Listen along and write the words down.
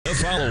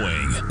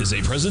following is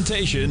a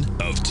presentation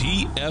of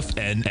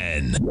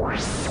TFNN.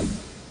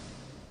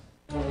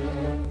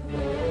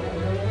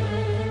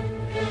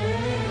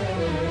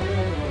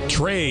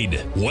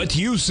 Trade what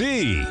you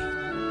see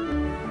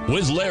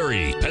with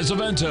Larry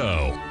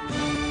Pesavento.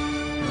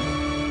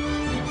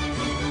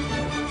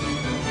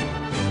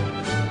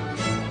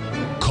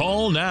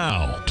 Call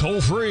now,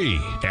 toll free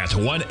at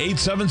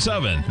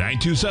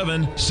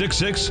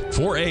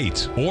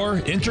 1-877-927-6648 or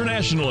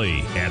internationally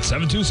at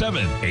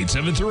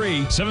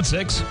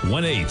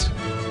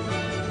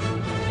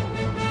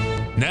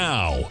 727-873-7618.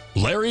 Now,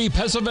 Larry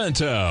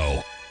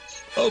Pesavento.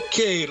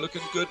 Okay,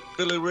 looking good,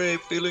 Billy Ray,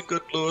 feeling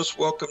good, Lewis.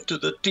 Welcome to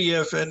the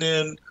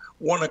TFNN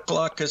 1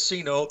 o'clock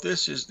casino.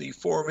 This is the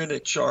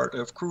 4-minute chart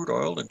of crude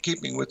oil, and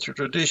keeping with the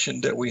tradition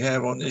that we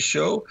have on this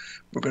show,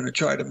 we're going to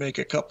try to make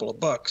a couple of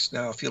bucks.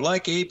 Now, if you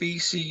like A, B,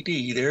 C,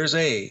 D, there's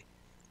A,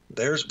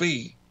 there's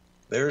B,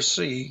 there's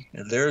C,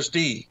 and there's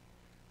D.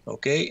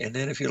 Okay, and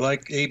then if you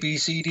like A, B,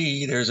 C,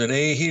 D, there's an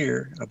A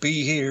here, a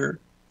B here,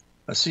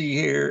 a C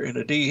here, and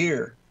a D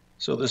here.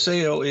 So the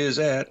sale is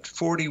at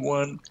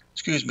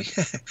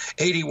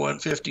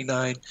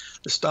 81.59.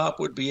 The stop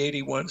would be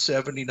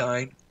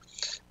 81.79.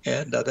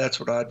 And that's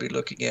what I'd be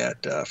looking at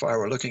if I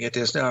were looking at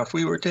this. Now, if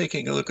we were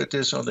taking a look at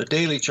this on the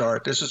daily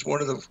chart, this is one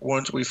of the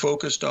ones we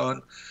focused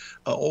on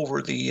over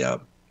the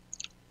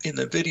in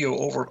the video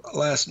over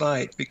last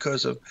night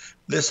because of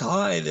this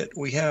high that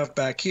we have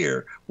back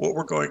here. What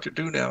we're going to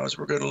do now is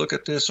we're going to look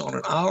at this on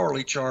an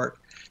hourly chart,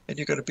 and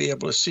you're going to be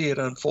able to see it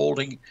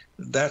unfolding.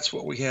 That's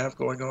what we have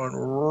going on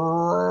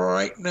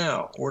right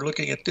now. We're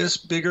looking at this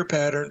bigger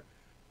pattern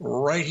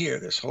right here,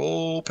 this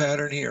whole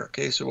pattern here.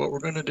 Okay, so what we're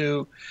going to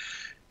do,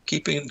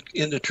 keeping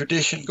in the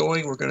tradition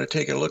going, we're going to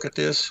take a look at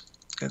this,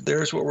 and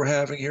there's what we're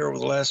having here over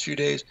the last few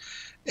days.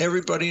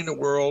 Everybody in the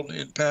world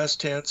in past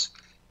tense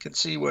can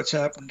see what's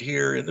happened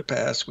here in the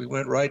past. We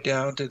went right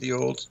down to the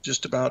old,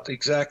 just about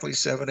exactly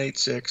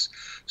 786.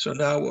 So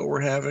now what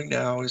we're having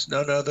now is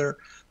none other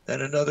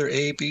than another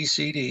A, B,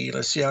 C, D.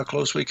 Let's see how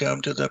close we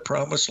come to the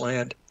promised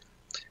land.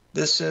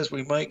 This says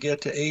we might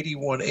get to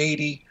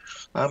 81.80.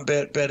 I'm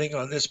betting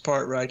on this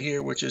part right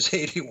here, which is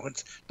 81.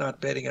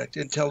 Not betting,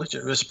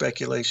 intelligent risk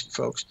speculation,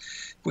 folks.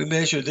 If we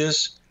measure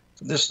this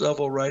from this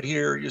level right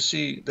here, you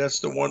see that's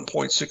the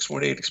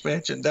 1.618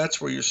 expansion.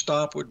 That's where your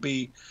stop would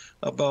be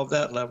above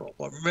that level.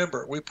 Well,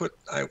 remember,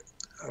 I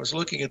was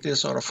looking at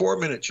this on a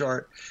 4-minute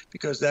chart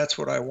because that's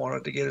what I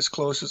wanted to get as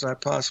close as I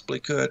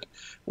possibly could.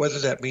 Whether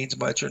that means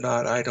much or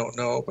not, I don't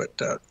know.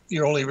 But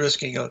you're only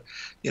risking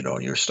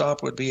your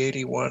stop would be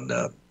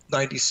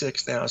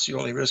 81.96 now, so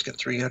you're only risking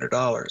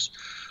 $300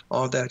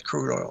 on that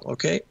crude oil.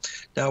 Okay.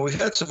 Now we've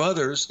had some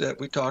others that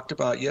we talked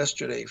about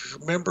yesterday. If you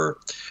remember,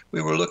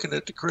 we were looking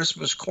at the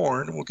Christmas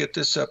corn. We'll get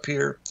this up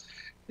here.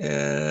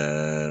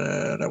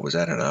 And was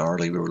that an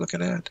hourly we were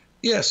looking at?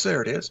 Yes,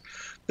 there it is.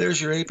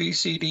 There's your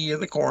ABCD in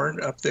the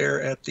corn up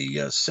there at the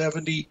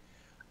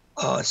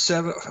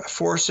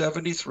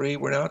 473.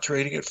 We're now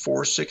trading at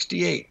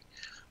 468.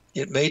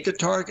 It made the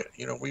target.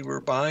 We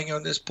were buying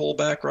on this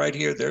pullback right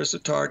here. There's the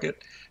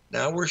target.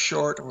 Now we're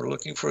short, and we're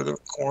looking for the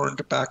corn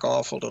to back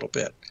off a little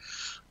bit.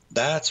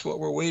 That's what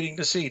we're waiting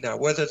to see. Now,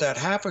 whether that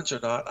happens or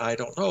not, I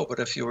don't know. But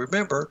if you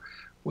remember,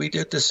 we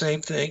did the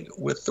same thing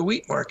with the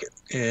wheat market,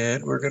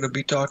 and we're going to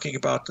be talking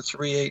about the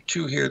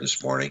 382 here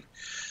this morning.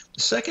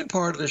 The second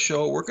part of the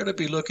show, we're going to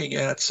be looking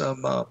at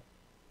some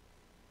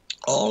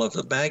all of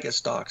the mega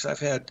stocks. I've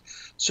had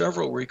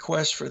several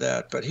requests for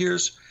that, but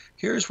here's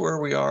where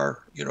we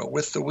are,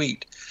 with the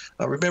wheat.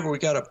 Remember, we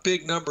got a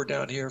big number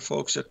down here,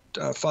 folks, at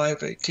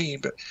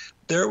 518, but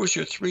there was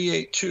your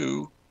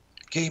 382,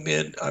 came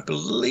in, I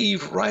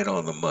believe, right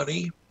on the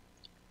money.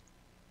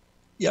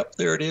 Yep,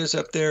 there it is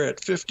up there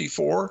at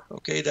 54.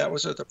 Okay, that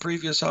was at the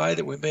previous high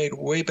that we made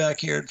way back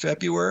here in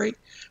February.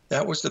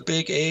 That was the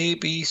big A,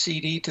 B, C,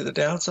 D to the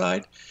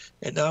downside.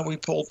 And now we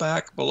pull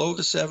back below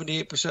the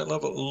 78%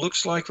 level. It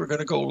looks like we're going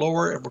to go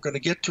lower, and we're going to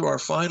get to our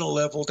final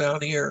level down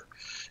here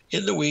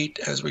in the wheat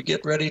as we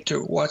get ready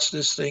to watch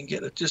this thing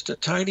get just a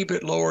tiny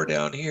bit lower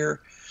down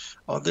here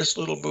on this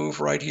little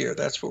move right here.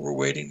 That's what we're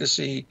waiting to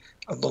see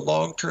on the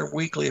long-term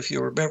weekly. If you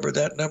remember,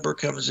 that number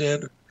comes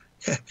in,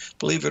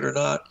 believe it or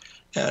not,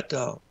 at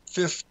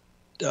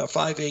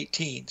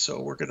 518. So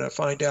we're going to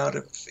find out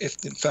if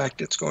in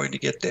fact it's going to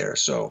get there.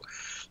 So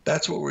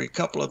that's what a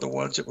couple of the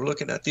ones that we're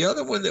looking at. The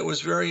other one that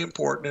was very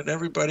important, and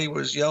everybody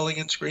was yelling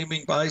and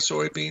screaming, buy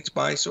soybeans,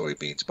 buy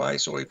soybeans, buy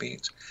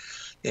soybeans.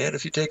 And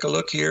if you take a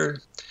look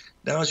here,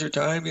 now's your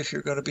time. If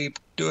you're going to be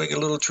doing a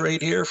little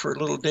trade here for a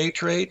little day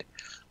trade,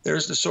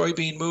 there's the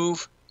soybean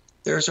move.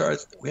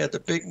 We had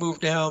the big move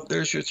down.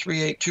 There's your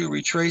 382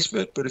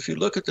 retracement. But if you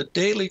look at the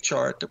daily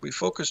chart that we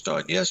focused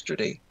on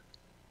yesterday,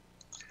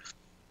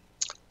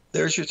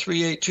 there's your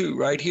 382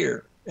 right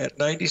here at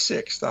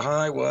 96. The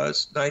high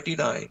was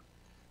 99.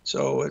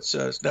 So it's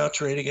now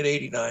trading at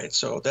 89.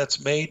 So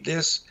that's made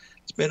this.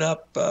 It's been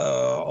up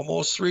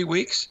almost 3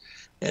 weeks.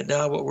 And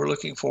now what we're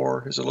looking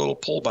for is a little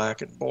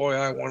pullback. And boy,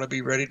 I want to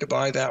be ready to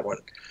buy that one.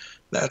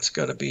 That's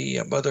going to be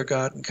a mother,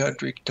 God, and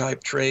country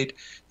type trade.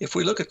 If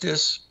we look at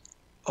this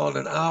on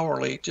an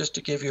hourly, just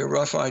to give you a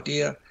rough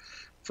idea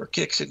for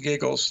kicks and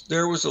giggles.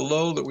 There was a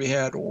low that we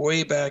had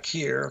way back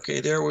here.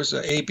 Okay, there was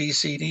a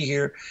ABCD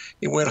here.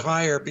 It went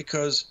higher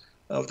because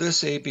of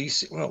this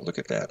ABC. Well, look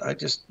at that. I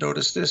just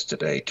noticed this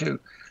today too.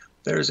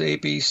 There's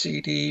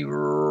ABCD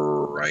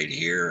right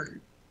here,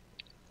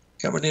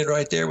 coming in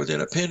right there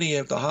within a penny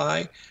of the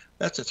high.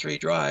 That's a 3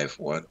 drive.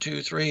 1,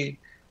 2, 3.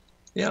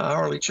 Yeah,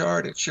 hourly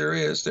chart. It sure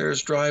is.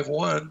 There's drive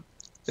 1.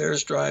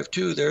 There's drive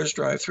 2. There's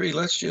drive 3.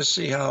 Let's just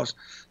see how,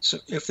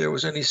 if there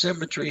was any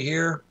symmetry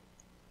here.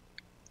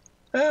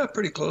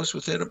 Pretty close,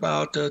 within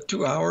about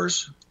 2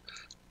 hours.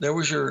 There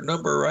was your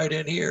number right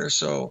in here.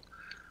 So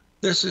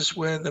this is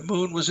when the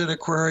moon was in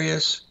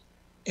Aquarius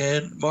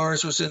and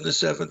Mars was in the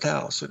 7th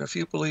house. And if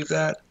you believe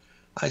that,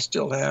 I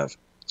still have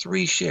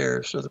 3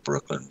 shares of the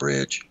Brooklyn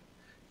Bridge.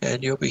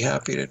 And you'll be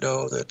happy to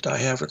know that I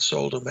haven't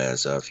sold them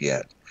as of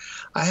yet.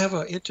 I have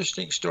an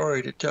interesting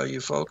story to tell you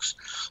folks.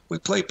 We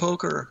play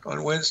poker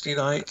on Wednesday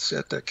nights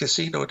at the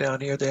casino down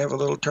here. They have a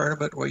little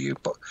tournament where you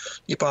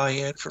buy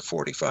in for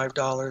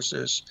 $45.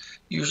 There's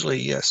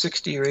usually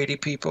 60 or 80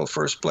 people.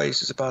 First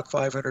place is about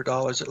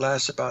 $500. It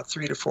lasts about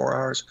 3 to 4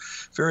 hours.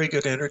 Very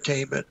good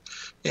entertainment.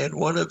 And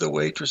one of the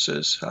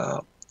waitresses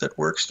that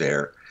works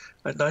there,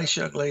 a nice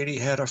young lady,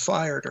 had a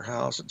fire at her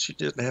house, and she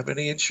didn't have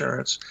any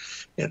insurance,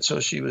 and so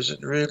she was in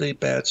really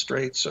bad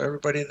straits. So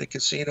everybody in the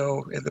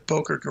casino, in the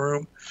poker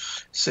room,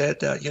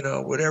 said,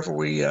 whatever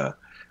we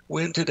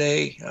win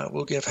today,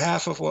 we'll give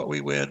half of what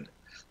we win,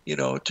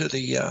 to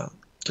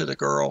the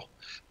girl,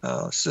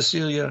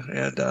 Cecilia,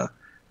 and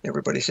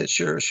everybody said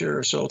sure.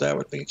 So that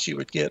would mean she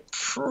would get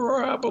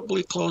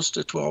probably close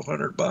to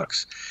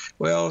 $1,200.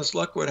 Well, as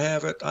luck would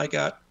have it, I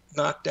got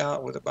knocked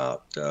out with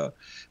about 10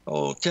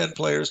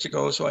 players to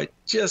go, so I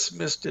just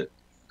missed it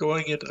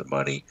going into the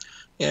money,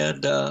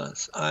 and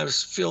I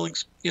was feeling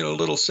a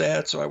little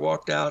sad, so I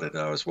walked out, and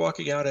I was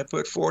walking out, I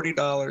put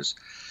 $40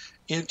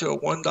 into a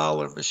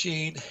 $1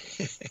 machine.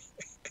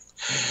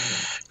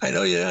 I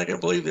know you're not going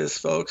to believe this,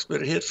 folks,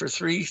 but it hit for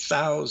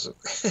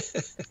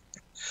 $3,000.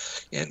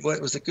 And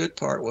what was the good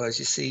part was,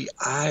 you see,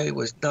 I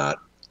was not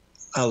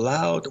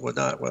allowed, it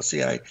was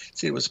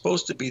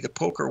supposed to be the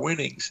poker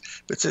winnings,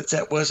 but since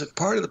that wasn't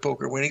part of the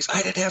poker winnings,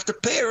 I didn't have to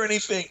pay or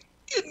anything.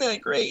 Isn't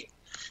that great?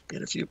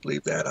 And if you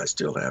believe that, I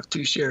still have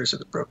 2 shares of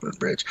the Brooklyn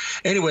Bridge.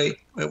 Anyway,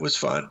 it was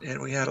fun,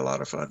 and we had a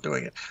lot of fun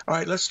doing it. All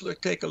right, let's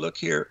take a look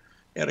here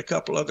at a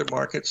couple other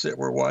markets that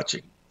we're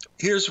watching.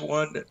 Here's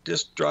one that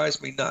just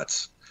drives me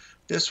nuts.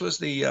 This was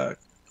the,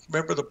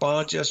 remember the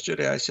bonds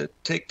yesterday? I said,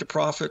 take the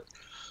profit.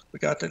 We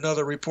got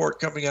another report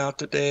coming out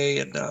today,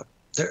 and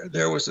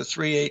there was the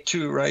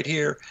 382 right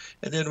here,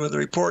 and then when the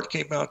report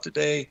came out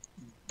today,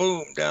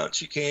 boom, down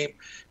she came,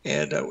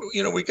 and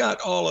we got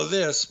all of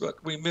this,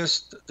 but we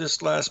missed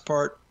this last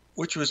part,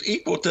 which was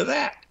equal to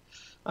that.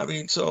 I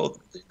mean, so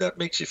that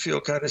makes you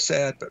feel kind of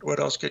sad, but what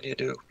else can you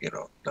do?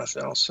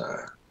 Nothing else.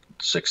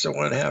 6 of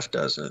one, half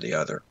dozen of the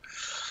other.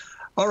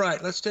 All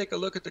right, let's take a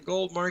look at the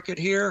gold market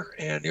here,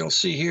 and you'll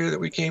see here that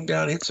we came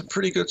down, hit some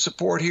pretty good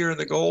support here in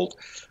the gold.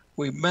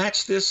 We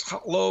matched this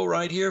low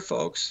right here,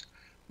 folks.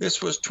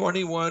 This was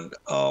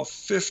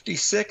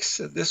 21.56,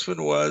 and this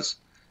one was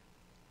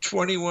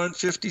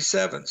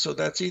 21.57. So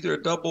that's either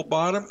a double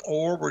bottom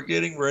or we're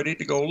getting ready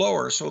to go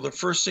lower. So the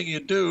first thing you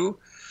do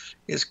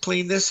is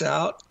clean this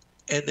out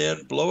and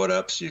then blow it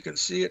up so you can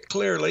see it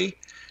clearly.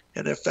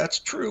 And if that's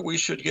true, we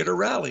should get a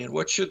rally. And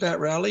what should that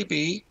rally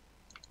be?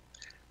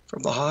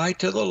 From the high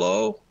to the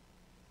low,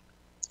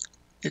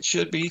 it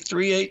should be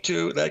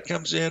 382. That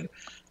comes in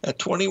at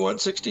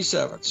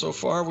 21.67. So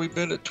far, we've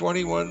been at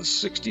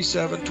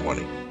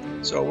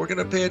 21.67.20. So we're going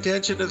to pay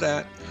attention to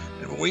that.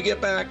 And when we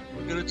get back,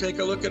 we're going to take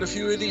a look at a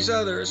few of these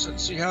others and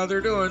see how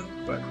they're doing.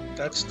 But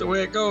that's the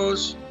way it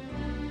goes.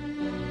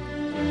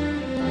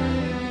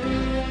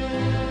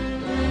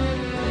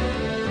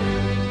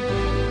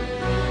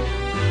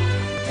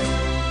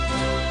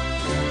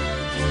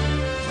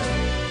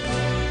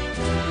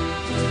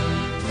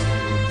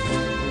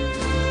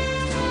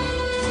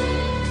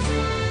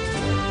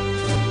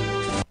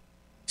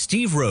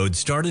 Steve Rhodes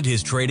started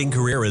his trading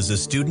career as a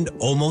student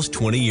almost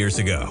 20 years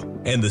ago,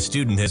 and the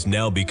student has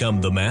now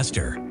become the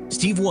master.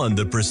 Steve won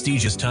the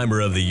prestigious Timer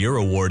of the Year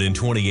award in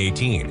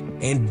 2018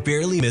 and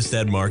barely missed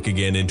that mark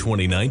again in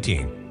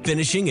 2019,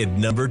 finishing at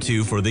number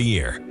 2 for the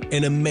year.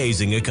 An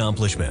amazing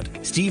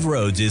accomplishment. Steve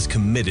Rhodes is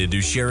committed to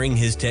sharing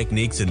his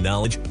techniques and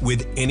knowledge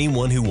with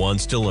anyone who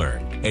wants to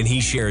learn, and he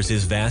shares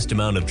his vast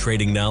amount of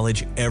trading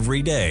knowledge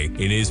every day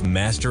in his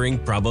Mastering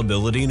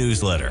Probability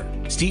newsletter.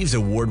 Steve's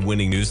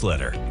award-winning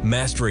newsletter,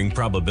 Mastering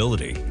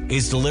Probability,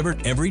 is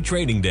delivered every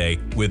trading day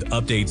with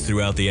updates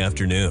throughout the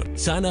afternoon.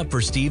 Sign up for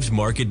Steve's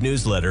market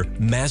newsletter,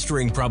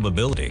 Mastering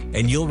Probability,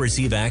 and you'll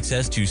receive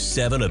access to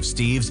 7 of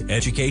Steve's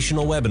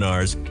educational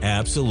webinars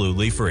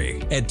absolutely free.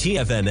 At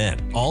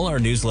TFNN, all our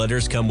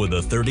newsletters come with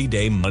a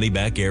 30-day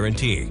money-back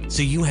guarantee,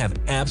 so you have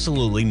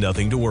absolutely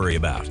nothing to worry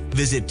about.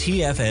 Visit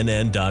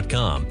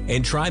TFNN.com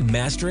and try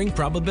Mastering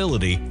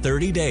Probability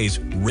 30 days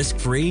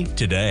risk-free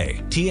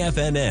today.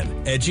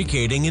 TFNN,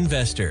 educating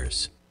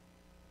investors.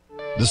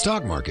 The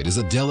stock market is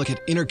a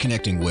delicate,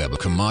 interconnecting web of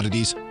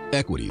commodities,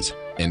 equities,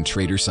 and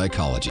trader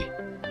psychology.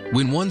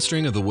 When one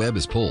string of the web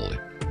is pulled,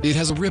 it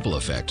has a ripple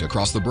effect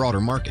across the broader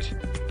market.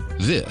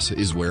 This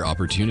is where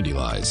opportunity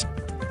lies.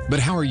 But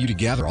how are you to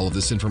gather all of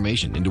this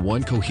information into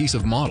one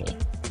cohesive model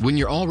when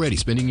you're already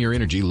spending your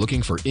energy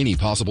looking for any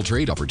possible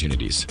trade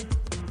opportunities?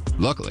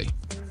 Luckily,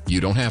 you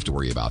don't have to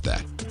worry about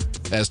that,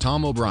 as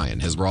Tom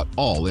O'Brien has brought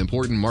all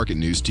important market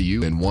news to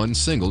you in one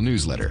single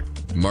newsletter,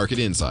 Market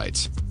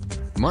Insights.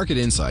 Market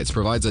Insights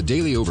provides a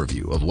daily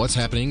overview of what's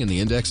happening in the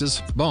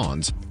indexes,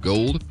 bonds,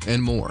 gold,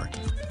 and more.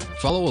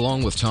 Follow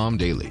along with Tom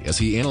daily as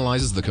he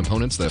analyzes the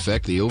components that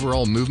affect the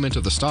overall movement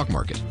of the stock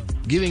market,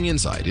 giving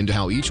insight into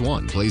how each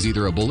one plays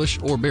either a bullish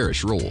or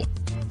bearish role.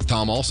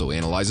 Tom also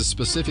analyzes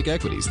specific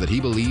equities that he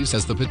believes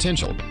has the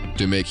potential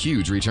to make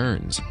huge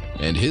returns,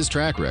 and his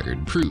track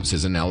record proves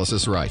his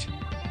analysis right.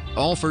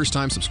 All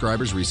first-time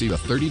subscribers receive a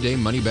 30-day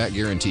money-back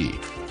guarantee.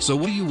 So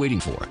what are you waiting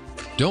for?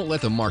 Don't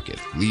let the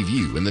market leave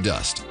you in the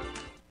dust.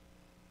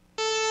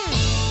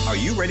 Are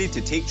you ready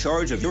to take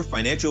charge of your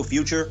financial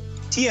future?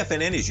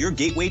 TFNN is your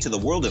gateway to the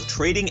world of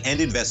trading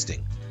and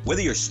investing.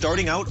 Whether you're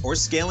starting out or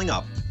scaling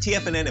up,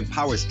 TFNN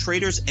empowers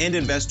traders and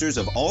investors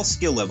of all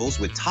skill levels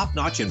with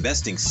top-notch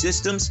investing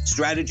systems,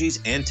 strategies,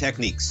 and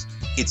techniques.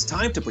 It's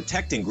time to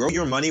protect and grow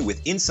your money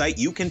with insight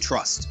you can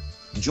trust.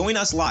 Join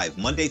us live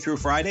Monday through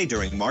Friday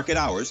during market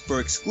hours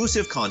for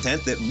exclusive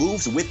content that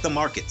moves with the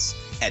markets.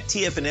 At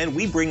TFNN,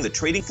 we bring the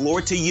trading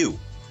floor to you.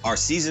 Our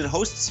seasoned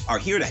hosts are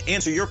here to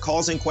answer your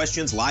calls and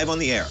questions live on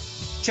the air.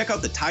 Check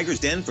out the Tiger's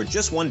Den for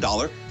just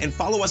 $1 and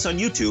follow us on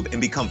YouTube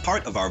and become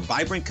part of our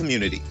vibrant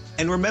community.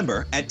 And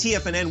remember, at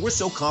TFNN, we're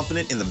so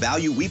confident in the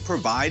value we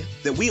provide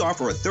that we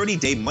offer a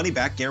 30-day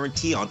money-back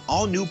guarantee on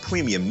all new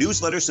premium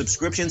newsletter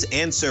subscriptions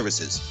and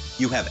services.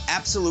 You have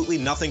absolutely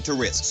nothing to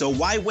risk, so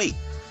why wait?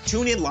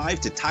 Tune in live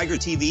to Tiger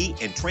TV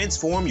and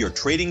transform your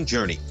trading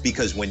journey,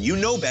 because when you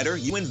know better,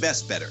 you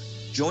invest better.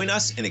 Join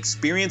us and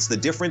experience the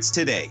difference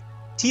today.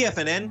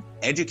 TFNN,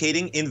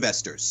 educating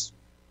investors.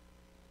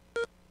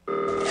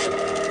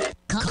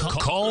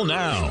 Call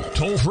now,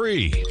 toll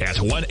free at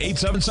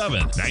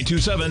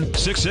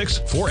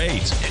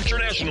 1-877-927-6648.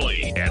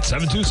 Internationally at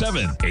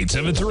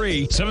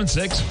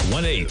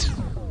 727-873-7618.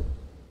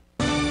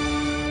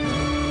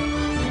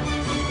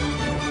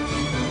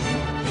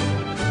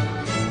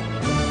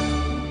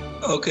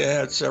 Okay, I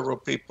had several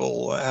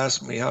people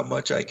ask me how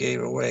much I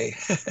gave away.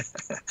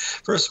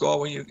 First of all,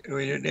 when you're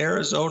in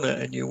Arizona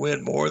and you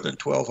win more than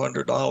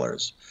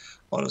 $1,200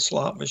 on a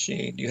slot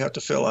machine, you have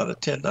to fill out a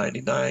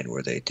 1099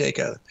 where they take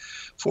a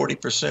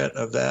 40%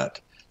 of that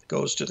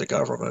goes to the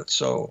government.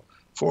 So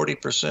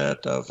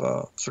 40% of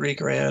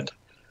 $3,000,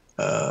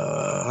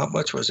 how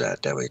much was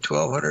that? That way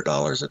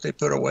 $1,200 that they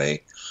put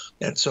away.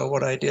 And so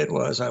what I did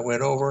was I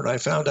went over and I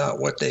found out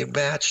what they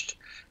matched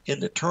in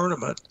the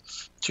tournament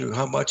to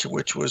how much,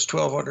 which was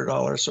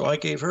 $1,200. So I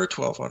gave her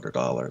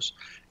 $1,200,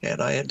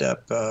 and I end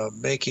up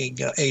making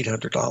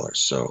 $800.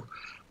 So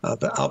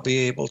I'll be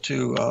able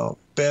to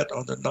bet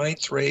on the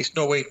 9th race.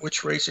 No, wait,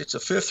 which race? It's the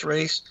 5th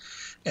race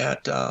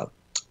at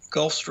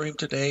Gulfstream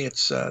today.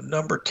 It's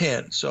number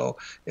 10. So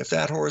if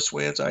that horse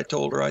wins, I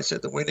told her, I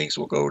said, the winnings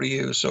will go to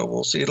you. So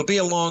we'll see. It'll be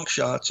a long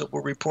shot, so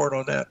we'll report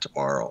on that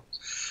tomorrow.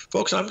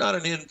 Folks, I'm not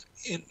an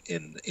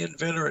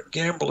inveterate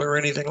gambler or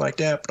anything like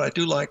that, but I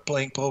do like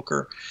playing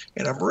poker,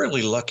 and I'm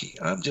really lucky.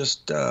 I'm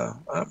just a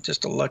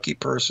lucky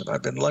person.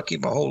 I've been lucky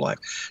my whole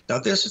life. Now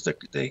this is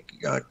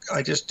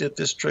I just did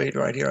this trade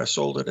right here. I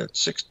sold it at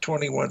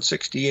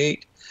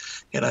 $621.68,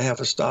 and I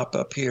have a stop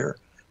up here,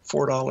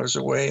 $4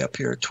 away up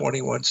here at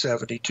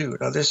 $21.72.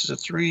 Now this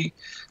is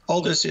all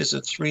this is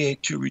a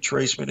 382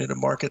 retracement in a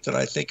market that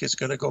I think is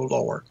going to go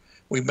lower.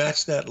 We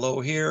matched that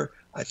low here.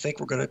 I think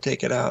we're going to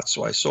take it out,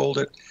 so I sold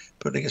it,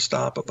 putting a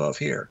stop above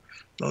here.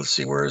 Now, let's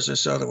see, where is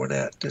this other one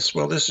at? This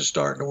is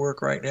starting to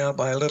work right now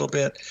by a little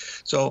bit.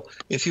 So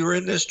if you were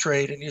in this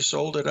trade and you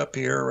sold it up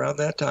here around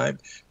that time,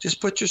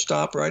 just put your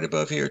stop right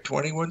above here,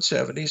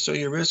 21.70, so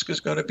your risk is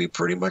going to be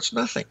pretty much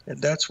nothing,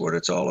 and that's what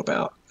it's all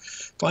about.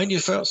 Find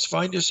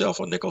yourself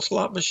a nickel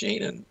slot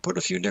machine and put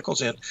a few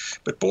nickels in.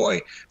 But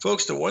boy,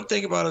 folks, the one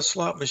thing about a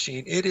slot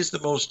machine, it is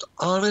the most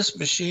honest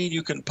machine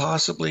you can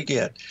possibly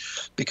get,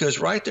 because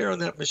right there on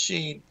that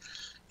machine,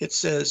 it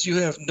says you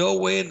have no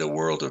way in the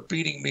world of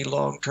beating me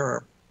long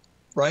term.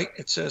 Right?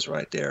 It says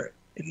right there.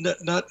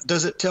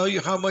 Does it tell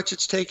you how much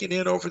it's taken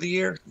in over the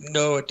year?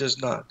 No, it does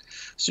not.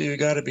 So you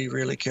got to be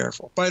really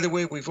careful. By the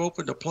way, we've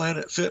opened a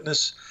Planet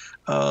Fitness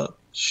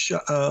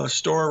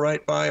store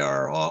right by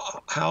our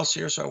house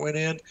here. So I went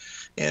in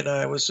and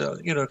I was,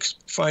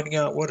 finding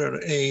out what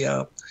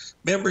a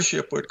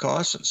membership would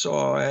cost. And so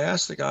I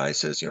asked the guy, I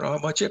says, how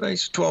much? And he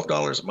said,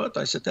 $12 a month.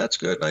 I said, that's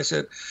good. And I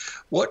said,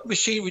 what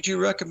machine would you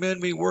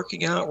recommend me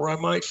working out where I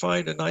might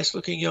find a nice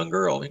looking young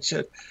girl? And he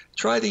said,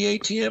 try the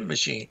ATM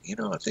machine.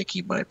 I think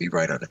he might be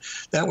right on it.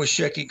 That was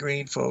Shecky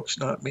Green, folks,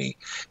 not me.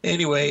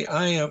 Anyway,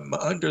 I am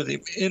under the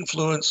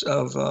influence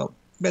of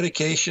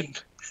medication.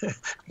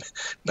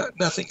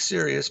 Nothing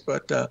serious,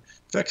 but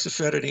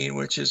fexofenadine,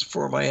 which is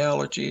for my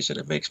allergies, and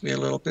it makes me a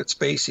little bit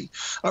spacey.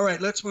 All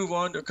right, let's move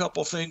on to a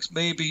couple things.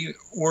 Maybe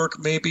work,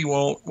 maybe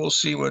won't. We'll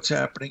see what's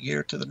happening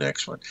here to the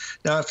next one.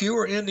 Now, if you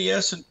were in the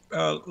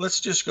let's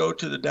just go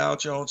to the Dow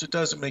Jones. It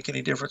doesn't make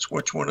any difference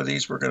which one of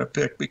these we're going to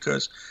pick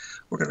because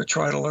we're going to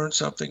try to learn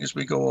something as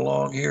we go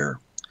along here.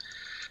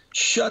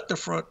 Shut the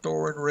front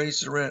door and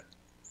raise the rent.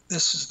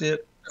 This is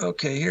it.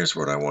 Okay, here's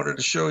what I wanted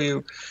to show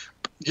you.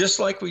 Just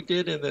like we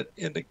did in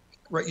the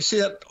right, you see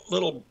that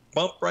little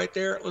bump right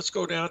there? Let's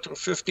go down to a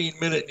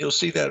 15-minute, and you'll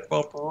see that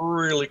bump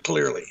really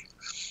clearly.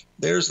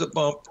 There's the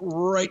bump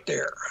right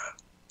there.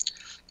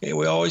 Okay,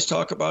 we always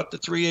talk about the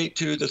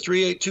 382. The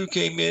 382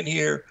 came in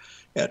here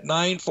at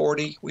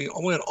 940. We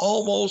went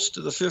almost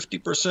to the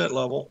 50%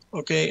 level,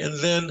 okay, and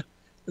then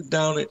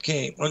down it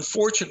came.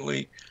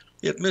 Unfortunately,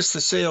 it missed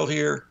the sale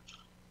here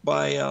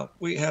by,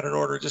 we had an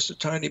order just a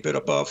tiny bit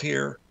above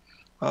here.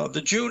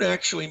 The June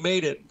actually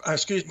made it,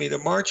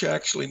 the March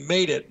actually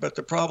made it, but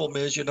the problem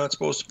is you're not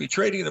supposed to be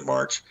trading the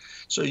March,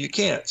 so you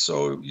can't,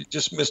 so you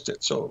just missed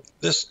it. So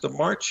the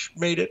March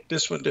made it,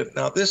 this one didn't.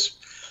 Now this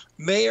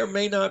may or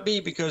may not be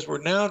because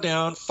we're now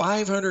down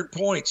 500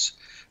 points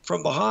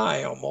from the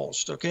high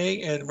almost,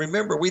 okay? And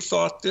remember, we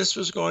thought this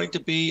was going to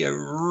be a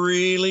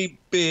really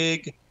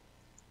big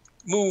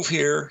move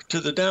here to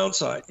the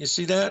downside. You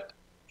see that?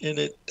 And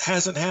it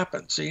hasn't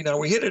happened. See, now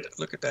we hit it.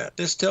 Look at that.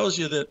 This tells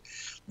you that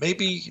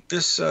maybe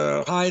this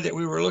high that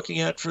we were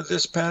looking at for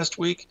this past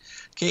week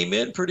came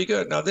in pretty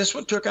good. Now, this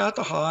one took out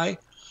the high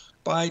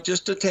by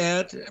just a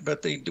tad,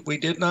 but we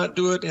did not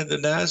do it in the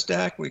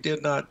NASDAQ. We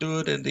did not do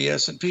it in the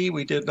S&P.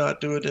 We did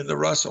not do it in the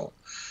Russell.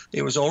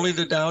 It was only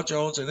the Dow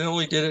Jones, and it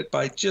only did it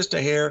by just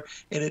a hair,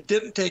 and it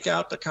didn't take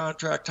out the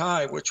contract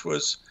high, which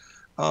was,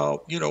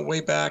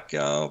 way back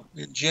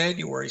in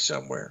January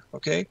somewhere,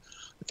 okay?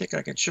 I think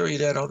I can show you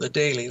that on the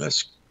daily.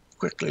 Let's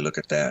quickly look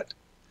at that.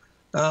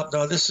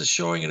 Now this is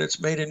showing that it's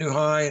made a new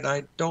high, and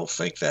I don't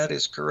think that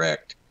is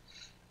correct.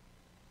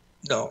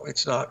 No,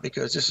 it's not,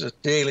 because this is a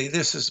daily.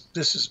 This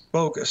is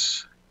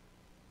bogus.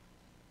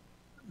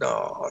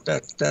 No,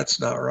 that's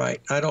not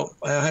right. I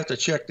have to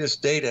check this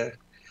data.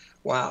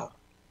 Wow,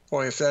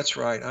 boy, if that's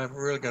right, I'm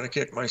really going to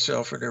kick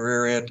myself in the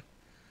rear end.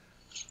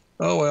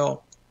 Oh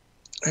well,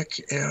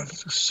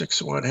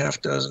 6 of one,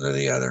 half dozen of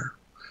the other.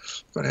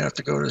 Going to have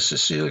to go to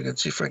Cecilia and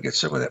see if I can get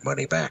some of that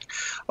money back.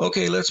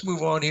 Okay, let's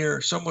move on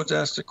here. Someone's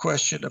asked a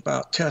question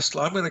about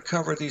Tesla. I'm going to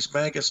cover these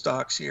mega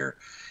stocks here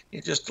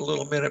in just a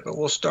little minute, but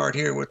we'll start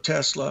here with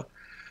Tesla.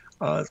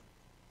 I've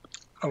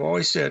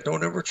always said,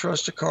 don't ever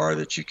trust a car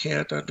that you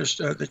can't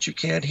understand, that you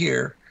can't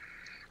hear.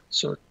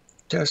 So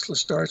Tesla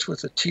starts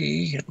with a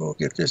T, and we'll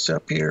get this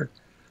up here.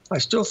 I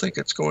still think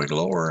it's going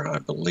lower, I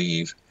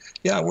believe.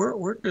 Yeah,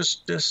 we're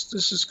just this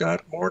has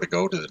got more to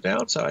go to the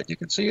downside. You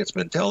can see it's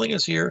been telling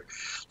us here.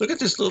 Look at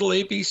this little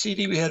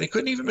ABCD we had. It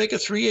couldn't even make a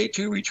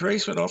 382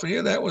 retracement off of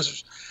here. That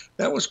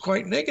was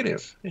quite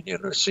negative.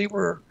 And see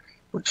we're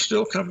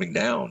still coming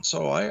down.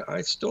 So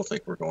I still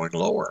think we're going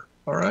lower.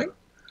 All right.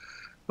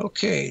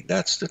 Okay,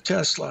 that's the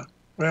Tesla.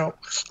 Well,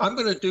 I'm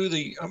going to do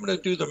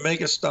the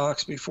mega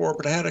stocks before,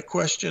 but I had a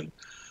question.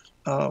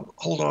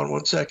 Hold on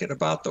one second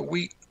about the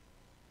wheat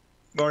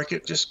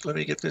market. Just let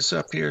me get this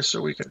up here so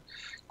we can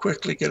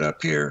quickly get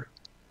up here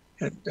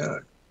and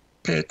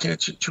pay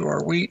attention to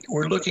our wheat.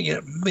 We're looking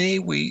at May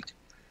wheat.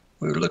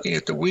 We were looking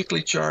at the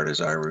weekly chart, as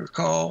I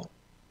recall.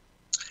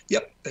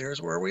 Yep,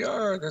 there's where we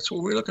are. That's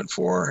what we're looking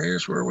for.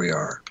 Here's where we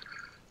are.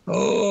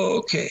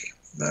 Okay,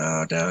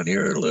 now down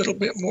here a little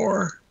bit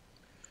more.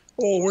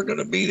 Oh, we're going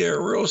to be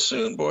there real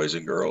soon, boys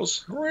and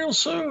girls. Real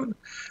soon.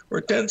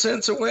 We're 10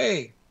 cents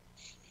away.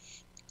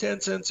 10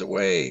 cents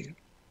away.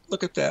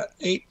 Look at that.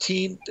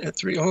 18 and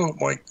 3. Oh,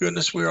 my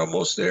goodness, we're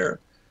almost there.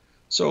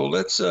 So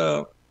let's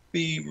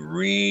be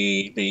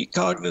really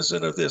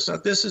cognizant of this. Now,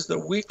 this is the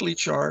weekly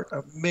chart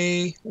of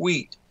May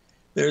wheat.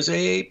 There's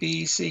A,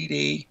 B, C,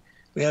 D.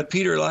 We had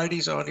Peter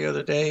Leides on the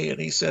other day, and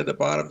he said the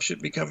bottom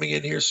should be coming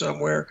in here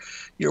somewhere.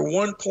 Your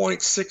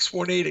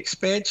 1.618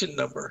 expansion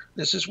number.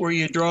 This is where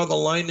you draw the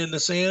line in the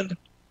sand.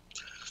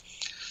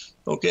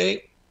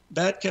 Okay,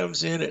 that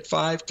comes in at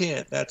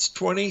 510. That's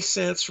 20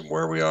 cents from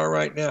where we are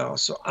right now.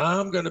 So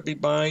I'm going to be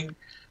buying.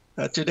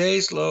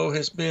 Today's low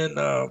has been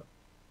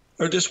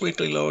or this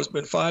weekly low has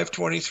been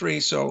 523.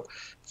 So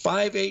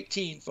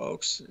 518,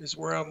 folks, is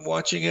where I'm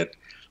watching it.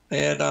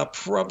 And I'll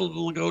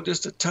probably go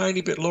just a tiny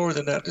bit lower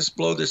than that. Just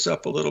blow this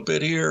up a little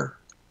bit here.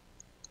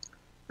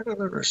 I don't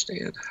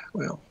understand.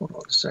 Well, hold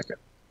on a second.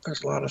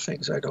 There's a lot of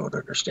things I don't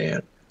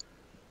understand.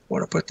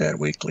 Want to put that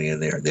weekly in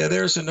there.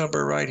 There's the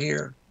number right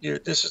here.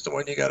 This is the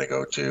one you got to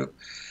go to.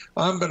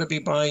 I'm going to be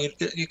buying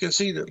it. You can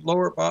see the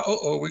lower.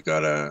 We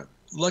got a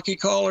lucky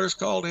caller's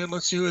called in.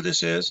 Let's see who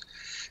this is.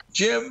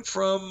 Jim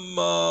from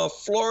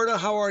Florida.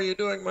 How are you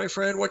doing, my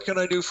friend? What can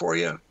I do for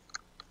you?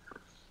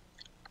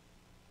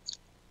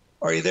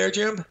 Are you there,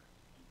 Jim?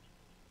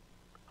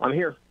 I'm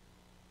here.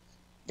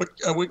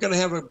 We're going to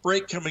have a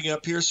break coming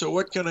up here, so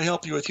what can I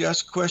help you with? You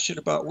asked a question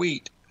about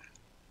wheat.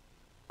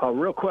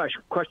 Real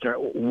question.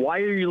 Why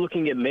are you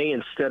looking at May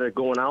instead of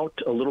going out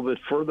a little bit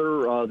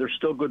further? There's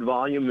still good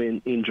volume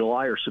in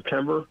July or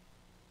September.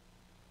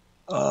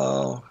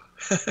 Oh,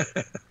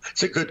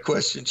 it's a good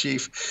question,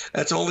 Chief.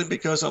 That's only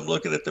because I'm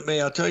looking at the May.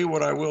 I'll tell you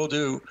what I will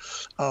do.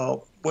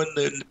 When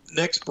the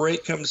next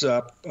break comes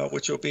up,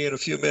 which will be in a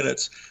few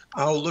minutes,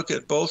 I'll look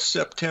at both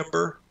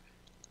September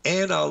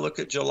and I'll look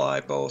at July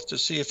both to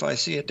see if I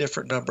see a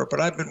different number.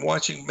 But I've been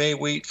watching May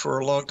wheat for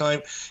a long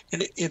time,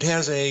 and it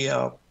has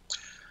a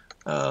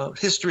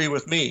history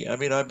with me. I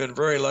mean, I've been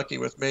very lucky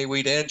with May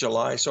wheat and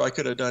July, so I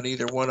could have done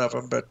either one of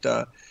them. But,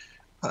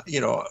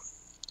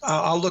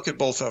 I'll look at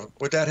both of them.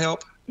 Would that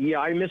help? Yeah,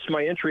 I missed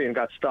my entry and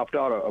got stopped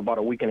out about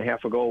a week and a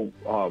half ago.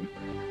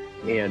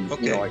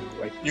 Okay.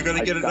 You're going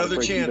to get another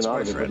chance,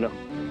 my friend.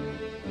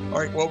 All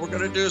right, what we're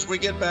going to do is we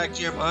get back,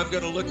 Jim, I'm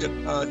going to look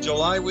at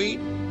July wheat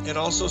and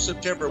also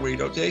September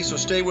wheat, okay? So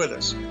stay with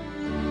us.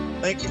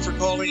 Thank you for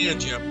calling in,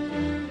 Jim.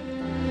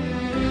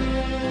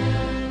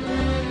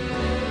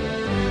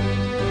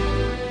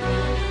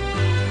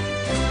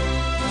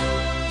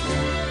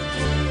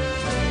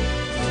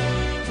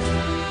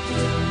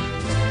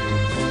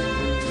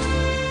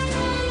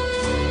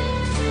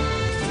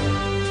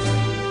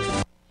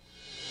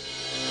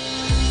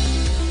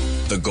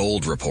 The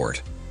Gold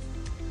Report.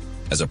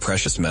 As a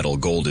precious metal,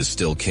 gold is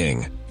still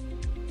king.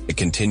 It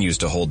continues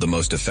to hold the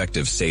most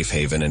effective safe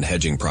haven and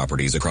hedging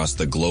properties across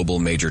the global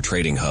major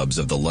trading hubs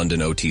of the London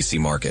OTC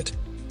market,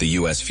 the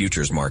U.S.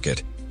 futures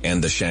market,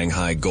 and the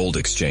Shanghai Gold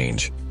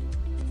Exchange.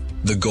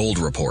 The Gold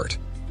Report.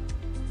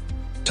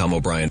 Tom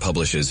O'Brien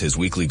publishes his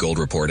weekly gold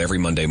report every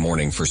Monday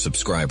morning for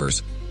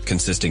subscribers,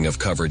 consisting of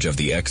coverage of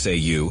the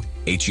XAU,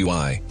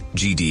 HUI,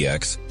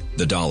 GDX,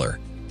 the dollar,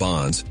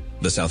 bonds,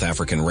 the South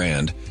African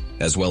rand,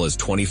 as well as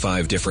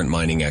 25 different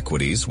mining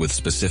equities with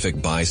specific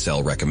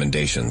buy-sell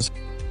recommendations.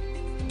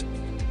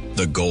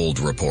 The Gold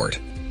Report.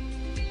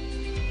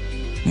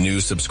 New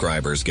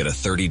subscribers get a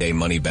 30-day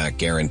money-back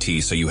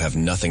guarantee so you have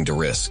nothing to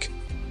risk.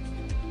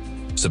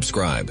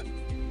 Subscribe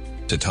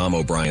to Tom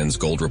O'Brien's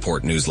Gold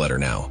Report newsletter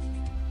now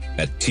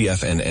at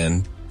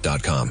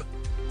TFNN.com.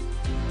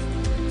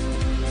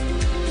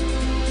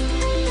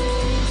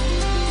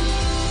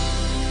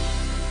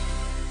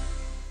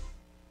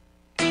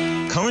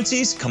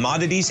 Currencies,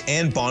 commodities,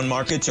 and bond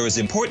markets are as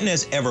important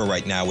as ever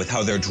right now with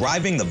how they're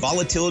driving the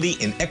volatility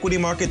in equity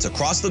markets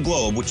across the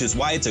globe, which is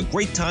why it's a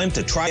great time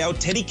to try out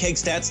Teddy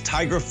Kegstad's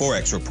Tiger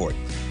Forex Report.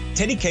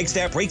 Teddy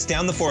Kegstad breaks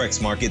down the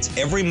Forex markets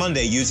every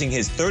Monday using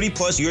his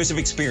 30-plus years of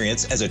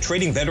experience as a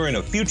trading veteran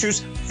of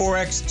futures,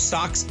 Forex,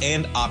 stocks,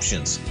 and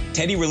options.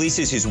 Teddy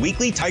releases his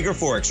weekly Tiger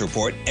Forex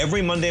Report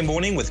every Monday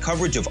morning with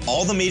coverage of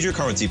all the major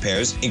currency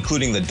pairs,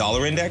 including the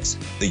dollar index,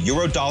 the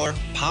euro dollar,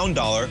 pound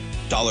dollar,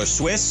 dollar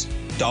Swiss,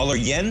 dollar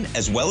yen,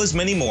 as well as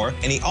many more,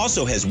 and he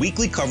also has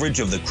weekly coverage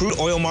of the crude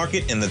oil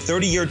market and the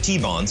 30-year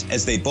T-bonds,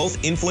 as they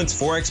both influence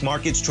Forex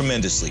markets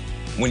tremendously.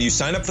 When you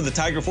sign up for the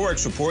Tiger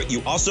Forex Report,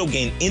 you also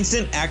gain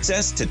instant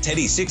access to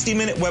Teddy's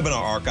 60-minute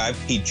webinar archive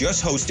he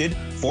just hosted,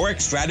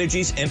 Forex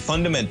Strategies and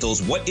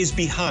Fundamentals, What is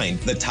Behind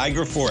the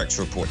Tiger Forex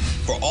Report.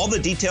 For all the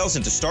details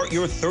and to start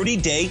your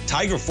 30-day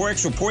Tiger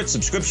Forex Report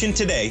subscription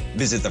today,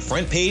 visit the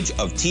front page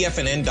of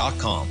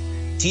TFNN.com.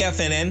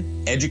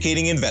 TFNN,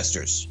 educating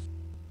investors.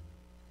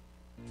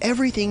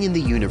 Everything in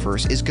the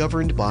universe is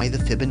governed by the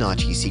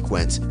Fibonacci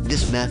sequence.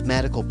 This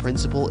mathematical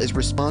principle is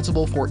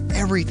responsible for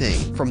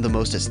everything from the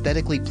most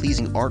aesthetically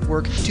pleasing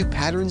artwork to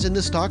patterns in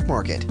the stock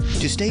market.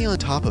 To stay on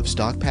top of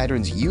stock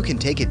patterns you can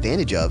take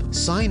advantage of,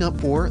 sign up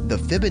for the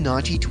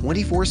Fibonacci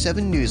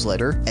 24/7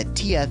 newsletter at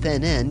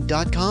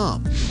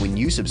TFNN.com. When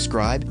you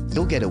subscribe,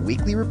 you'll get a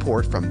weekly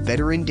report from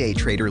veteran day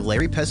trader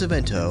Larry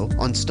Pesavento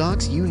on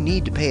stocks you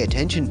need to pay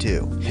attention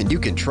to. And you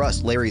can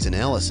trust Larry's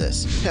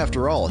analysis.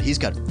 After all, he's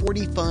got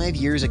 45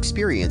 years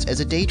experience as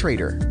a day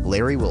trader.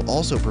 Larry will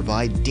also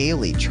provide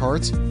daily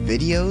charts,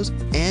 videos,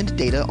 and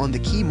data on the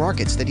key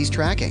markets that he's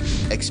tracking.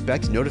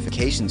 Expect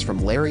notifications from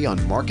Larry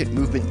on market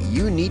movement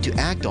you need to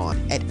act on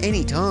at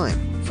any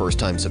time.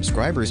 First-time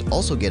subscribers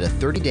also get a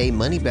 30-day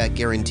money-back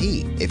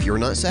guarantee. If you're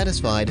not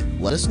satisfied,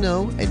 let us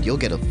know and you'll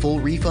get a full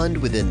refund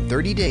within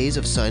 30 days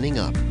of signing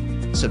up.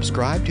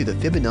 Subscribe to the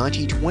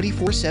Fibonacci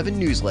 24/7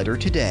 newsletter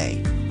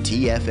today.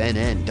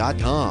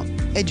 TFNN.com,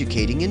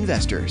 educating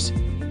investors.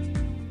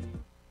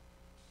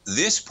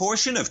 This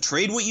portion of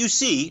Trade What You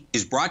See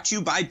is brought to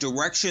you by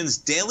Direxion's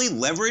daily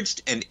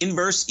leveraged and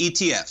inverse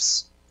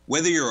ETFs.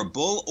 Whether you're a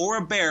bull or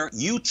a bear,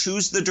 you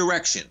choose the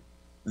direction.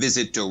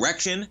 Visit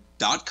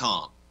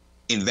Direxion.com.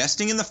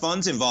 Investing in the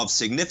funds involves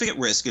significant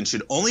risk and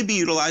should only be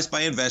utilized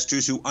by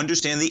investors who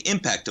understand the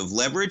impact of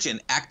leverage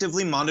and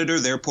actively monitor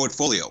their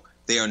portfolio.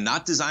 They are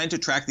not designed to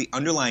track the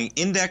underlying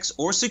index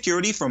or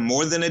security for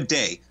more than a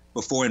day.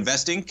 Before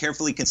investing,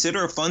 carefully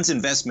consider a fund's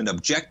investment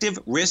objective,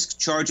 risk,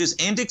 charges,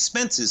 and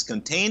expenses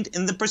contained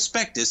in the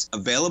prospectus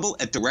available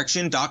at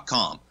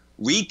Direxion.com.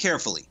 Read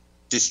carefully.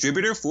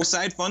 Distributor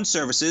Foreside Fund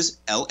Services,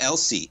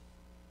 LLC.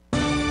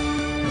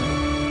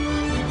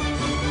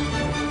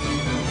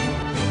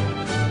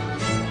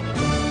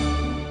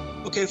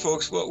 Okay, Okay,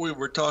 folks, what we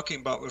were talking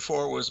about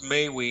before was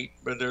May wheat,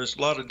 but there's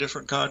a lot of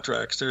different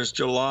contracts. There's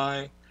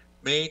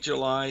May,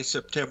 July,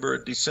 September,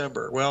 and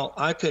December. Well,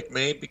 I picked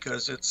May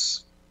because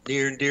it's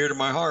near and dear to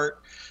my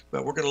heart,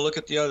 but we're going to look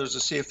at the others to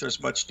see if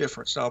there's much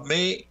difference. Now,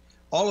 May,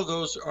 all of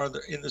those are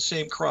in the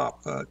same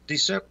crop.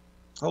 December,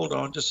 hold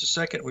on just a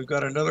second. We've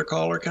got another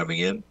caller coming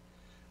in.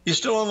 You're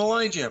still on the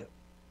line, Jim?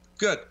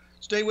 Good.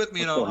 Stay with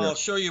me, and I'll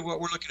show you what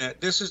we're looking at.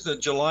 This is the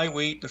July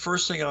wheat. The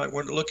first thing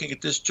when looking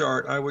at this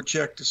chart, I would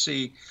check to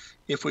see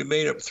if we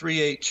made up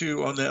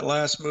 382 on that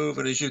last move.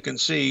 And as you can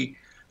see,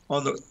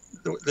 on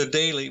the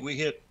daily, we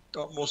hit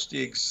almost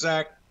the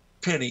exact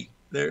penny.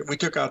 There, we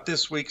took out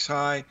this week's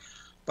high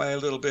by a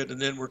little bit, and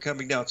then we're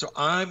coming down. So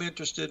I'm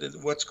interested in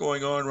what's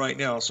going on right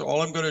now. So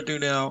all I'm going to do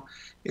now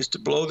is to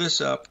blow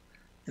this up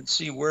and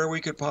see where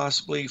we could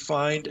possibly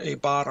find a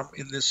bottom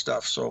in this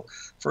stuff. So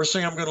first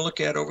thing I'm going to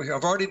look at over here,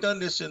 I've already done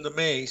this in the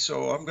May,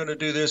 so I'm going to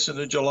do this in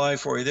the July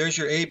for you. There's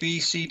your A, B,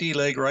 C, D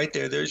leg right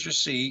there. There's your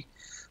C.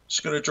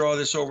 Just going to draw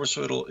this over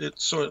so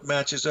it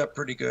matches up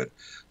pretty good.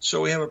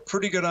 So we have a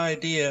pretty good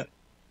idea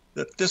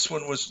that this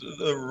one was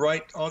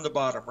right on the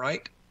bottom,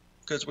 right?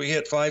 Because we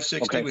hit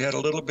 560, okay. We had a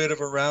little bit of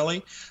a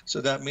rally,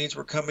 so that means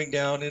we're coming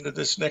down into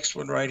this next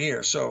one right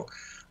here. So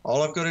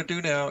all I'm going to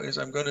do now is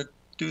I'm going to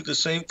do the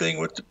same thing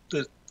with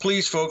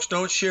please, folks,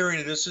 don't share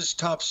any of this. This is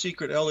top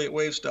secret Elliott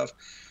Wave stuff.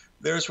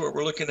 There's what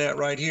we're looking at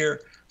right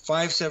here,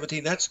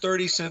 517. That's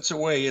 30 cents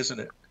away, isn't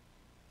it?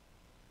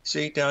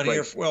 See, down right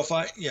here, well,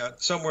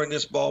 somewhere in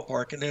this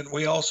ballpark. And then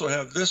we also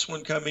have this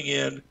one coming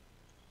in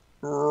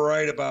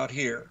right about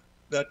here.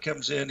 That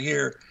comes in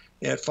here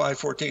at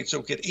 514. So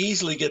we could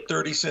easily get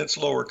 30 cents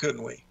lower,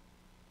 couldn't we?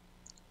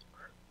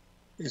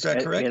 Is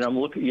that correct? And I'm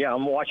looking. Yeah,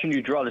 I'm watching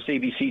you draw this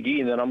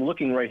ABCD, and then I'm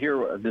looking right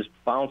here. This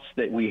bounce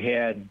that we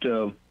had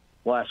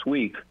last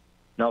week,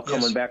 now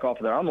coming back off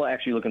of there. I'm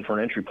actually looking for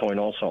an entry point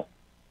also.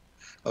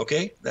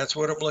 Okay, that's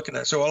what I'm looking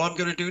at. So all I'm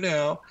going to do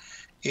now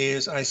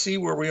is I see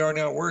where we are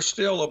now. We're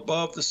still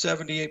above the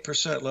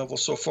 78% level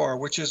so far,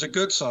 which is a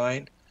good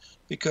sign.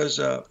 Because,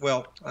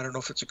 well, I don't know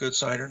if it's a good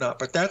sign or not,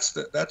 but that's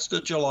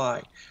the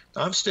July.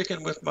 I'm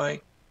sticking with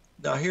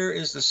now here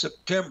is the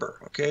September,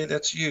 okay?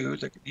 That's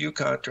the U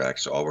contract.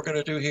 So all we're going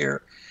to do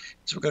here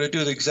is we're going to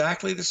do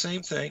exactly the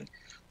same thing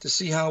to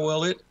see how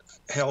well it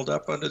held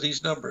up under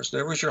these numbers.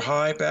 There was your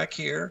high back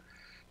here.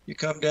 You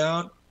come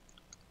down,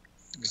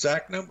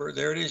 exact number.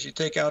 There it is. You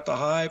take out the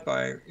high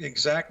by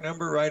exact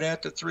number right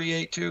at the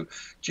 382.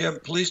 Jim,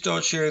 please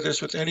don't share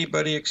this with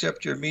anybody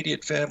except your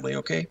immediate family,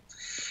 okay?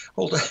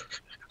 Hold on.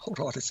 Hold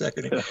on a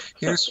second.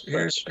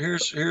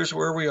 Here's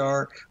where we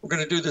are. We're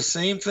going to do the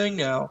same thing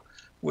now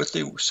with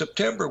the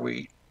September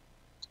wheat.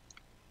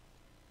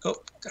 Oh,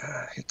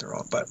 I hit the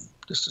wrong button.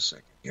 Just a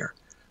second here.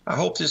 I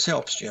hope this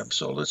helps, Jim.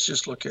 So let's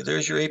just look here.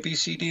 There's your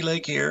ABCD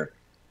leg here.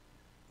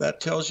 That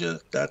tells you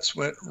that's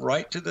went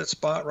right to the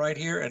spot right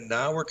here. And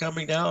now we're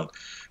coming down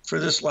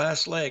for this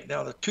last leg.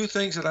 Now, the two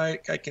things that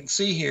I can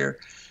see here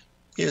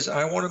is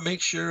I want to make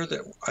sure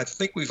that I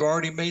think we've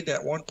already made that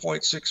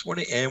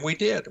 1.618, and we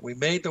did. We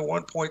made the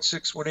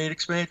 1.618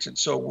 expansion.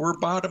 So we're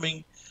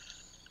bottoming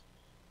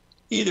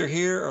either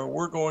here or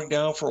we're going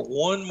down for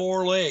one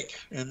more leg,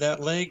 and that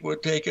leg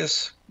would take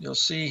us, you'll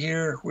see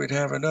here, we'd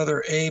have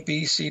another A,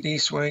 B, C, D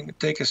swing,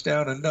 take us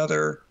down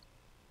another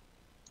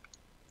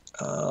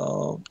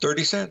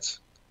 30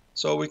 cents.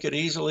 So we could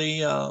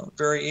easily,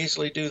 very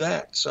easily do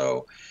that.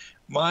 So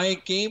my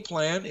game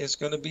plan is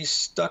going to be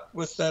stuck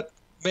with that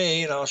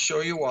May, and I'll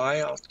show you why.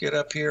 I'll get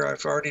up here.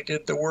 I've already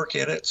did the work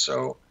in it.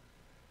 So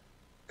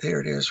there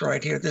it is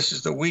right here. This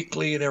is the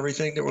weekly and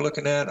everything that we're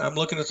looking at. I'm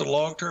looking at the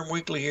long-term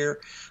weekly here.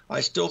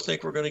 I still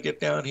think we're going to get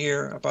down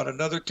here about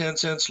another 10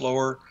 cents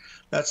lower.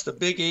 That's the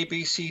big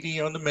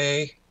ABCD on the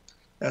May.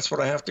 That's what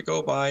I have to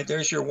go by.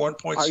 There's your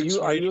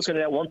 1.6. Are you looking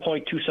at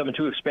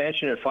 1.272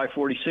 expansion at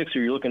 546, or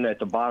are you looking at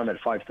the bottom at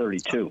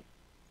 532?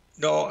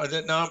 No,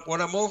 now what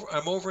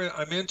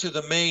I'm into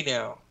the May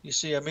now. You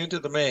see, I'm into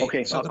the May.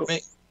 Okay, so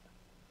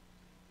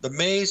the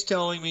May's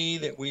telling me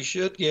that we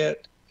should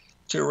get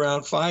to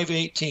around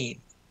 518,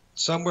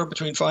 somewhere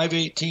between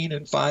 518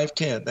 and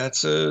 510.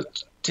 That's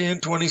 10,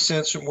 20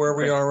 cents from where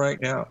we are right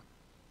now.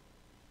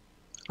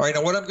 All right,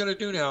 now what I'm going to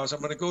do now is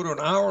I'm going to go to an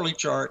hourly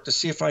chart to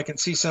see if I can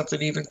see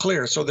something even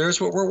clearer. So there's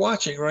what we're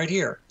watching right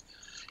here.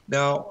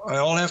 Now,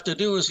 all I have to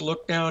do is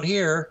look down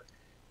here,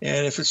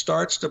 and if it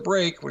starts to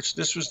break, which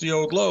this was the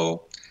old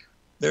low,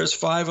 there's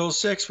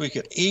 506. We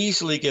could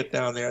easily get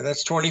down there.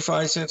 That's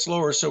 25 cents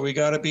lower, so we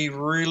got to be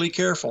really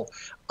careful.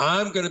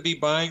 I'm going to be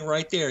buying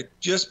right there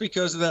just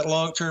because of that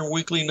long-term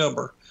weekly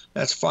number.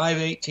 That's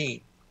 518.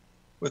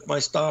 With my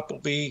stop will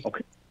be,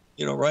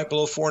 right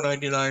below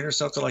 499 or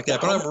something like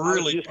that. But I'm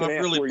really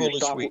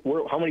bullish.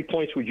 How many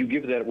points would you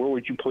give that? Where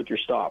would you put your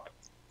stop?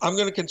 I'm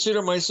going to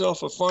consider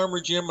myself a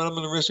farmer, Jim, and I'm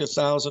going to risk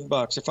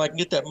 $1,000. If I can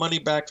get that money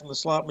back from the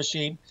slot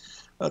machine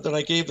that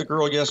I gave the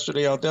girl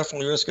yesterday, I'll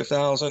definitely risk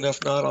 $1,000.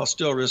 If not, I'll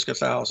still risk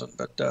 $1,000.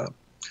 But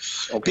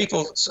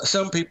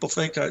some people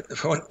think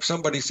when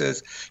somebody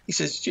says, he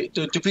says,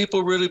 do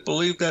people really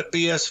believe that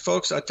BS,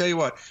 folks? I tell you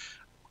what,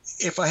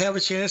 if I have a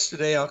chance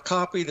today, I'll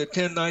copy the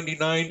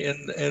 1099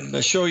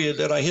 and show you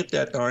that I hit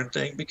that darn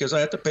thing, because I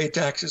have to pay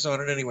taxes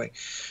on it anyway.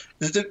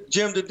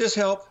 Jim, did this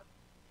help?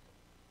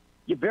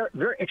 Yeah,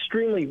 very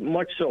extremely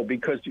much so,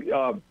 because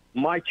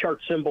my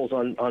chart symbols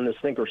on this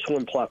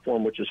Thinkorswim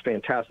platform, which is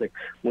fantastic,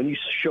 when you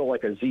show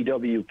like a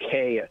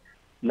ZWK,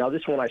 now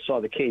this one I saw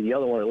the K, the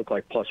other one it looked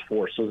like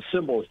 +4, so the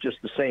symbol is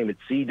just the same. It's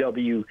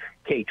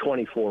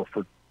ZWK24 for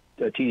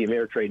TD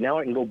Ameritrade. Now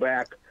I can go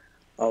back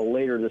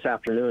later this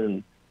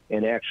afternoon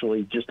and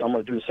actually I'm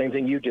going to do the same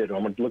thing you did.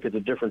 I'm going to look at the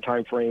different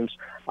time frames.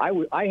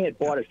 I had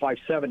bought at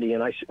 570,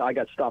 and I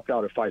got stopped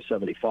out at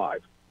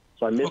 575.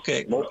 So I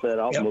missed most of that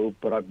out move,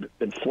 but I've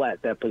been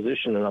flat that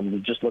position, and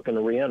I'm just looking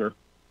to re-enter.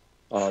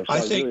 So I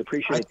really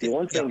appreciate it. The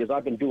one thing is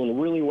I've been doing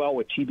really well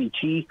with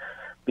TBT,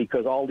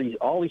 because all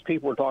these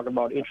people were talking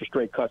about interest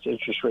rate cuts, and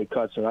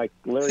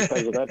Larry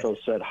Pesavento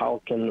said,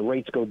 how can the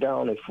rates go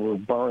down if we're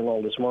borrowing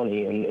all this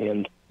money?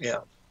 And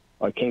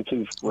I came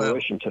to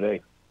fruition today.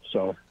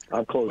 So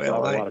I've closed out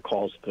a lot of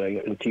calls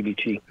today in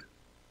TBT.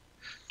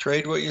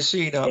 Trade what you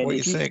see, not what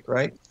you think,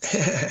 right?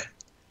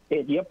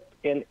 Yep.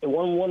 And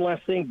one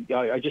last thing,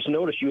 I just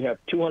noticed you have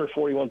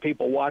 241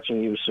 people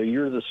watching you, so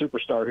you're the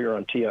superstar here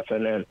on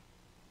TFNN.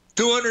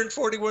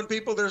 241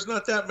 people? There's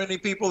not that many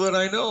people that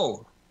I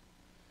know.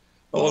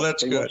 Oh, well,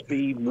 that's good.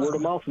 Word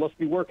of mouth must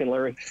be working,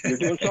 Larry. You're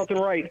doing something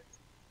right.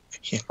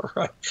 Yeah,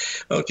 right.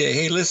 Okay.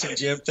 Hey, listen,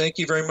 Jim, thank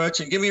you very much.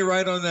 And give me a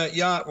ride on that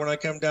yacht when I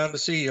come down to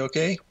see you,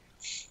 okay?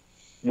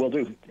 Will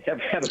do. Have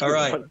a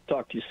good one.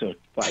 Talk to you soon.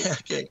 Bye.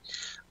 Okay.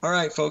 All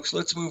right, folks,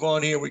 let's move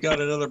on here. We got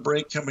another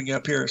break coming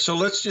up here. So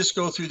let's just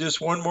go through this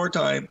one more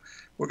time.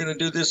 We're going to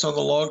do this on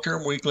the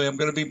long-term weekly. I'm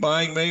going to be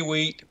buying May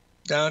wheat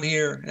down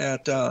here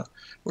at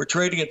we're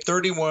trading at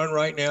 31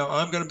 right now.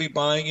 I'm going to be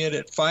buying it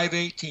at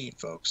 518,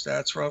 folks.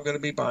 That's where I'm going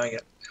to be buying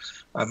it.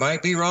 I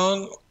might be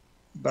wrong,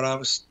 but I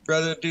would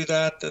rather do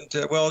that than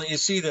to, well, you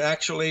see the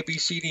actual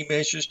ABCD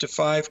measures to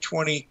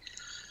 520.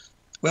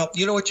 Well,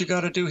 you know what you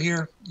got to do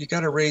here? You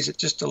got to raise it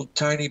just a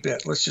tiny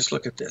bit. Let's just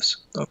look at this.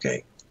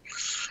 Okay.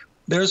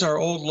 There's our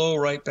old low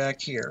right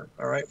back here.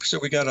 All right. So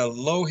we got a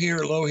low here,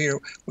 low here.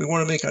 We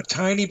want to make a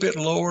tiny bit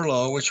lower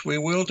low, which we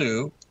will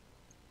do.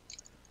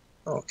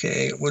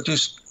 Okay. We'll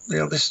just,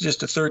 this is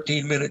just a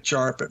 13-minute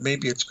chart, but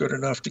maybe it's good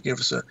enough to give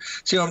us a,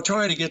 see, I'm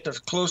trying to get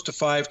close to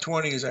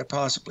 520 as I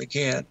possibly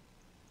can.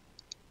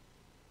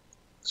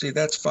 See,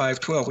 that's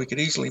 512. We could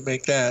easily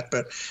make that,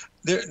 but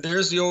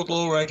there's the old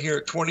low right here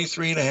at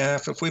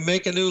 23.5. If we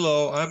make a new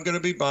low, I'm going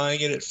to be buying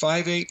it at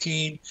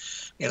 518,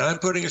 and I'm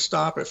putting a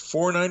stop at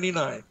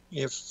 499.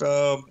 If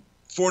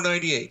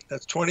 498,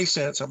 that's 20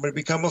 cents. I'm going to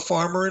become a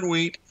farmer in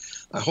wheat.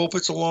 I hope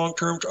it's a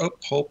long-term.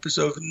 Hope is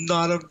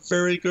not a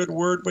very good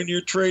word when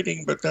you're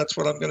trading, but that's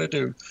what I'm going to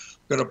do.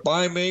 I'm going to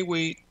buy May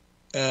wheat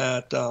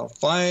at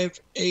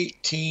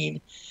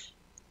 518.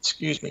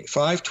 Excuse me,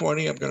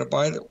 520. I'm going to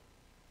buy the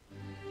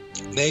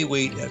May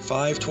wheat at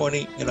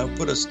 520, and I'll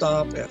put a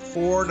stop at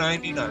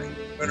 499.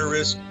 I'm going to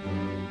risk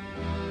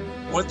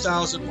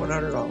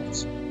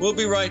 $1,100. We'll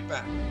be right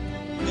back.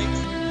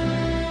 Thanks.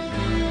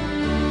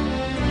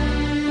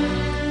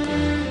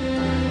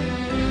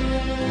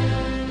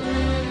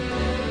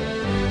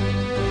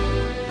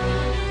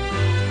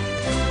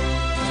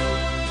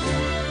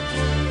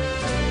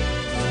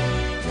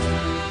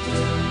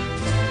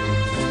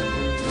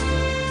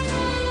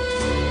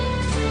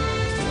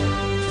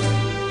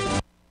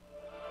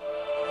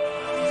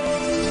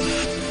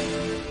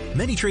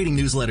 Many trading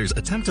newsletters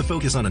attempt to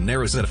focus on a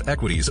narrow set of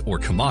equities or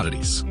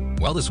commodities.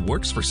 While this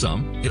works for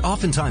some, it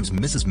oftentimes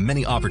misses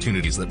many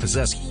opportunities that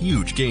possess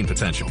huge gain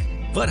potential.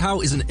 But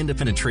how is an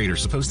independent trader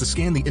supposed to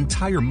scan the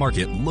entire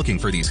market looking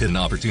for these hidden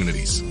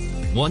opportunities?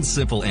 One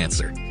simple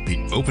answer: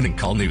 the Opening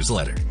Call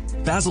newsletter.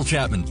 Basil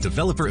Chapman,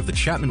 developer of the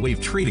Chapman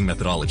Wave trading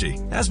methodology,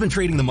 has been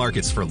trading the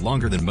markets for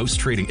longer than most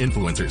trading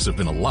influencers have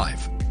been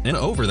alive. And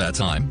over that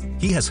time,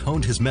 he has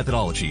honed his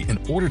methodology in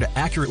order to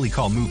accurately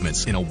call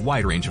movements in a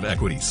wide range of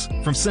equities,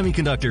 from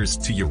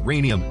semiconductors to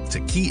uranium to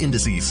key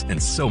indices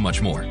and so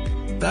much more.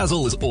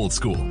 Basil is old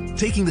school,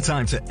 taking the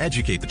time to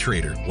educate the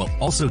trader while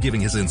also giving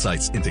his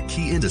insights into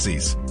key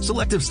indices,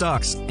 selective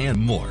stocks, and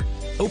more.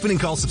 Opening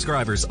Call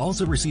subscribers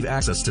also receive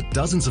access to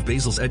dozens of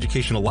Basil's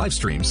educational live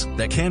streams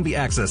that can be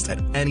accessed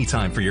at any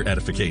time for your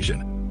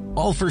edification.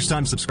 All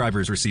first-time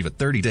subscribers receive a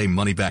 30-day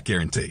money-back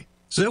guarantee.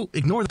 So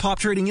ignore the pop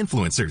trading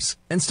influencers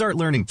and start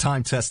learning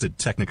time-tested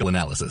technical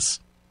analysis.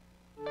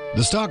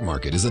 The stock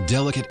market is a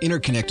delicate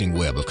interconnecting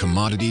web of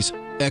commodities,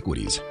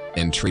 equities,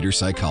 and trader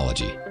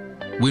psychology.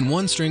 When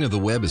one string of the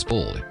web is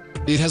pulled,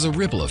 it has a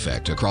ripple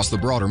effect across the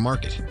broader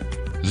market.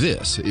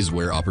 This is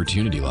where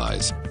opportunity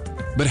lies.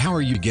 But how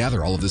are you to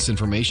gather all of this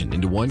information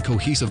into one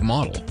cohesive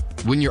model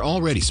when you're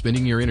already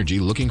spending your energy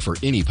looking for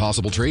any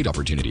possible trade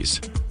opportunities?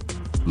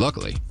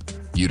 Luckily,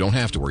 you don't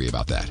have to worry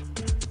about that,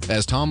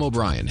 as Tom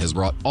O'Brien has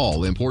brought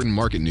all important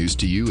market news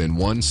to you in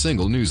one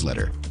single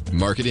newsletter,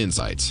 Market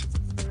Insights.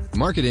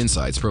 Market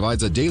Insights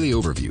provides a daily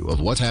overview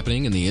of what's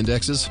happening in the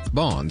indexes,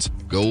 bonds,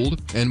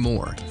 gold, and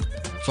more.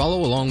 Follow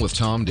along with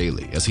Tom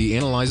daily as he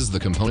analyzes the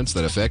components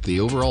that affect the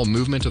overall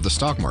movement of the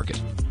stock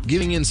market,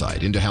 giving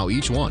insight into how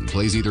each one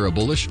plays either a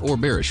bullish or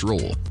bearish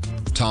role.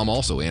 Tom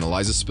also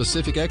analyzes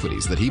specific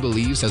equities that he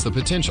believes has the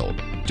potential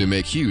to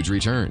make huge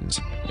returns,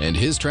 and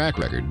his track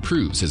record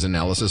proves his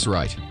analysis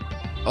right.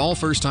 All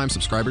first-time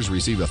subscribers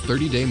receive a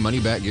 30-day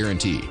money-back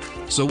guarantee.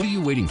 So what are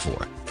you waiting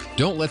for?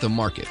 Don't let the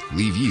market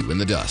leave you in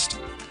the dust.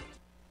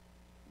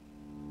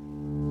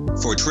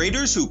 For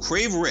traders who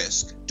crave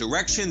risk,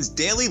 Direxion's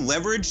daily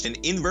leveraged and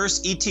inverse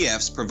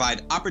ETFs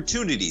provide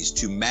opportunities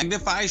to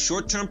magnify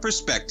short-term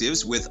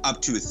perspectives with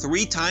up to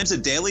 3 times a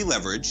daily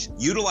leverage,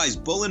 utilize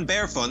bull and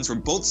bear funds from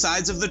both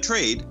sides of the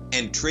trade,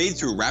 and trade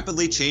through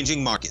rapidly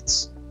changing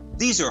markets.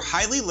 These are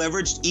highly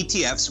leveraged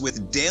ETFs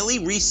with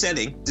daily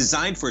resetting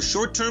designed for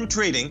short-term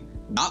trading,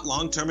 not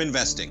long-term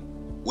investing.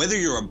 Whether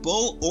you're a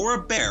bull or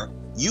a bear,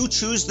 you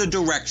choose the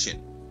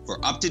Direxion. For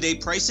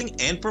up-to-date pricing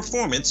and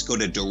performance, go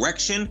to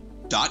Direxion.com.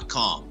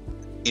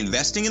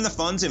 Investing in the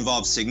funds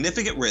involves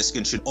significant risk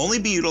and should only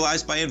be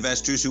utilized by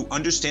investors who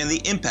understand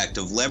the impact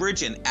of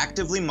leverage and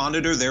actively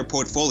monitor their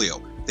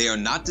portfolio. They are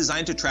not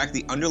designed to track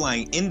the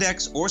underlying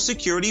index or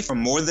security for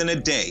more than a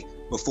day.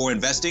 Before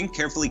investing,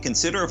 carefully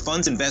consider a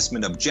fund's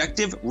investment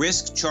objective,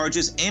 risk,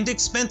 charges, and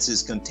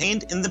expenses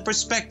contained in the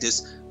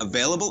prospectus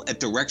available at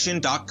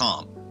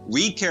Direxion.com.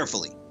 Read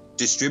carefully.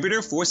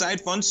 Distributor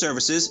Foreside Fund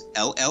Services,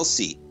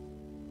 LLC.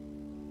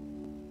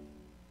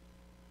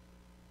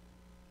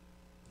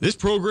 This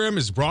program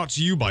is brought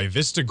to you by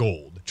Vista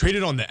Gold,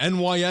 traded on the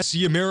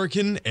NYSE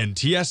American and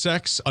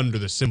TSX under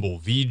the symbol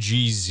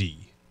VGZ.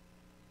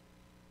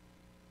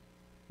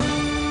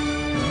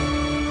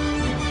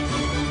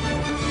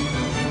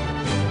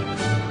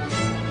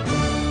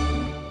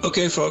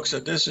 Okay, folks,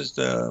 and this is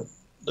the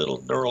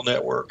little neural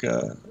network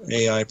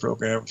AI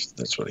program.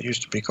 That's what it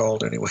used to be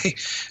called anyway.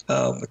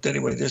 But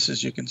anyway, this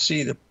is, you can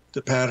see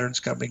the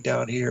patterns coming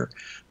down here.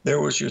 There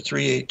was your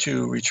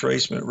 382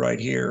 retracement right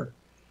here.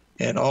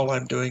 And all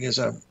I'm doing is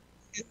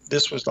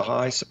this was the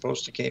high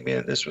supposed to came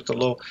in. This was the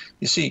low.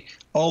 You see,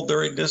 all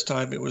during this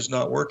time, it was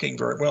not working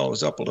very well. It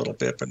was up a little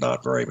bit, but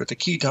not very. But the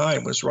key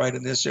time was right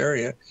in this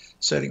area,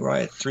 setting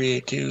right at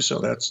 382. So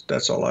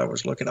that's all I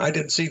was looking. I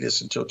didn't see this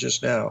until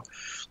just now.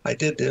 I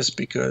did this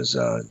because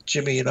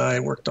Jimmy and I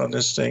worked on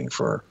this thing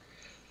for,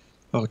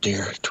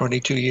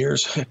 22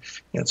 years.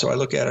 And so I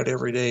look at it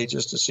every day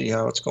just to see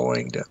how it's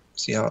going, to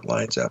see how it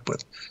lines up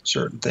with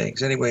certain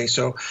things. Anyway,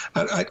 so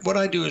what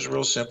I do is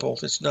real simple.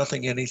 It's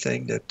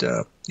anything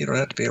that you don't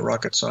have to be a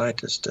rocket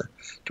scientist to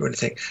do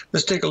anything.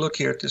 Let's take a look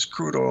here at this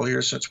crude oil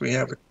here, since we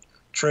have a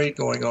trade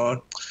going on.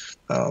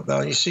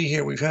 Now you see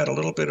here, we've had a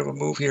little bit of a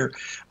move here.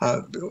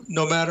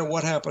 No matter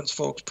what happens,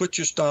 folks, put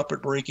your stop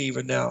at break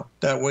even now.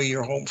 That way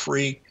you're home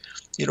free.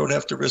 You don't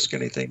have to risk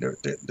anything.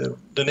 The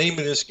name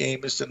of this game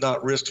is to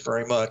not risk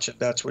very much, and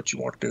that's what you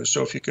want to do.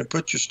 So if you can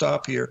put your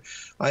stop here,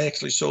 I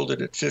actually sold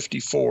it at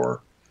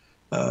 54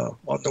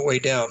 on the way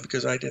down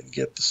because I didn't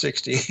get the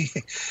 60.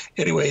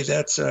 Anyway,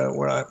 that's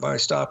where my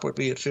stop would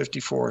be at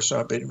 54.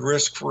 So I've been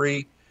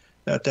risk-free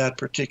at that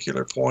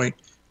particular point.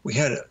 We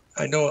had it.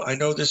 I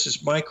know this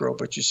is micro,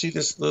 but you see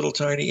this little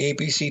tiny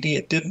ABCD.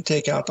 It didn't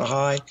take out the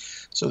high,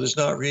 so there's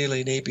not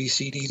really an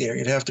ABCD there.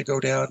 You'd have to go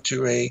down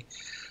to a.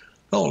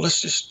 Oh,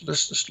 let's just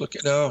look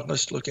at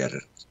let's look at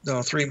it.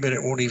 No, 3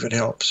 minute won't even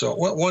help. So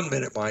 1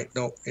 minute might.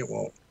 No, it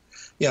won't.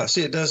 Yeah,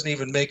 see, it doesn't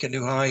even make a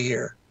new high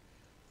here.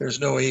 There's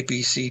no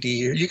ABCD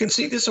here. You can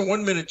see this in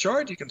 1 minute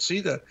chart. You can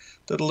see the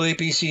little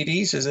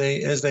ABCDs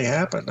as they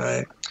happen.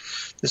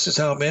 This is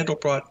how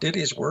Mandelbrot did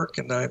his work,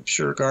 and I'm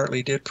sure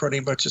Gartley did pretty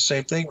much the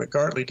same thing, but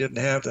Gartley didn't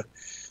have the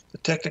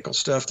technical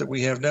stuff that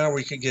we have now where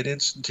you can get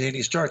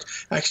instantaneous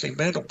charts. Actually,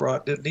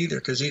 Mandelbrot didn't either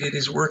because he did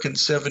his work in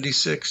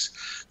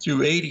 76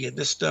 through 80, and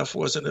this stuff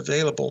wasn't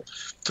available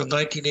till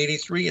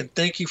 1983. And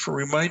thank you for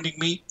reminding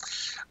me.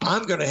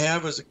 I'm going to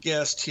have as a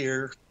guest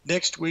here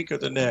next week or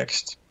the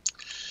next,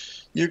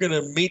 you're going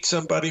to meet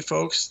somebody,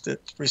 folks,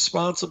 that's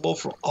responsible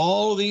for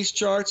all of these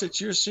charts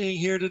that you're seeing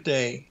here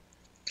today.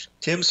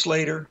 Tim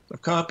Slater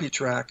of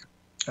CompuTrack.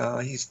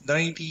 He's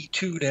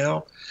 92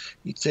 now.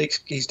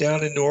 He's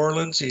down in New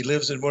Orleans. He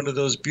lives in one of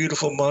those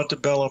beautiful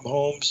Montebellum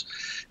homes,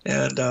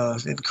 and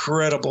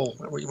incredible.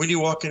 When you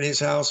walk in his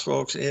house,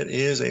 folks, it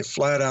is a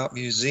flat-out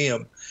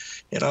museum.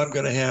 And I'm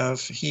going to have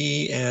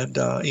he and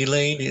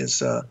Elaine,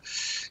 his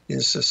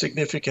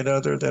significant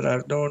other that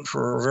I've known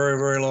for a very,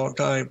 very long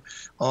time,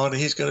 on.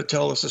 He's going to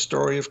tell us the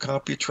story of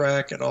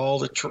CompuTrack and all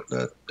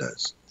the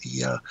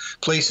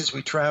places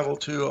we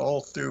traveled to,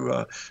 all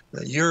through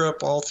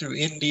Europe, all through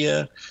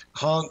India,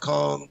 Hong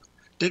Kong.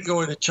 Didn't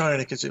go into China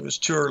because it was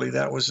too early.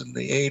 That was in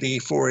the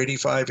 84,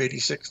 85,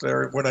 86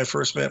 there when I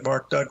first met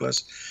Mark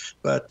Douglas.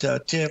 But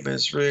Tim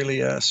is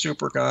really a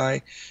super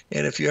guy.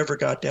 And if you ever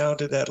got down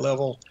to that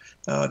level,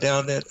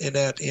 down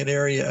in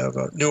area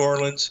of New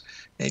Orleans,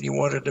 and you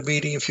wanted to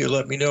meet him, if you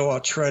let me know,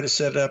 I'll try to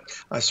set it up.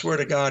 I swear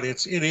to God,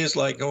 it is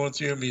like going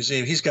through a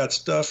museum. He's got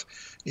stuff.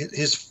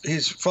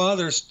 His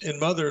father's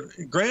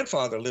and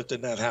grandfather lived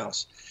in that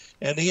house,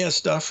 and he has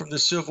stuff from the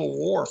Civil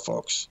War,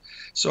 folks.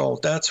 So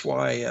that's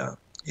why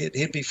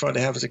it'd be fun to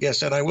have as a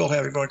guest, and I will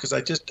have him on because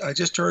I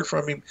just heard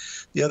from him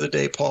the other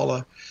day.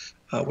 Paula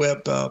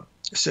Webb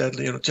said,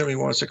 Timmy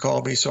wants to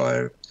call me, so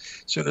as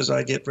soon as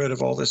I get rid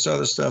of all this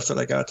other stuff that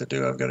I got to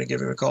do, I'm going to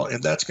give him a call,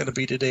 and that's going to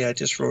be today. I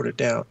just wrote it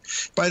down.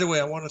 By the way,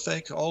 I want to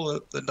thank all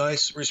the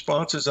nice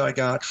responses I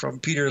got from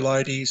Peter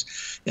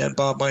Leides and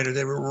Bob Miner.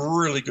 They were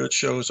really good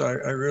shows. I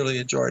really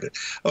enjoyed it.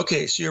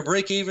 Okay, so you're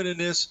break even in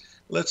this.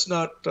 Let's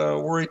not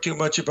worry too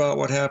much about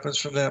what happens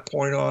from that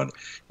point on,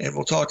 and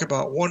we'll talk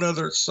about one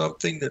other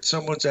something that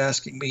someone's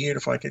asking me here.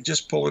 If I can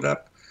just pull it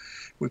up,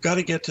 we've got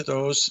to get to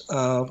those.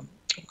 Oh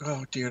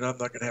dear, I'm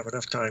not going to have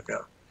enough time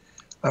now.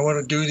 I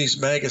want to do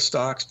these mega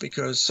stocks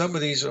because some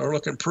of these are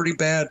looking pretty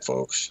bad,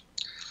 folks.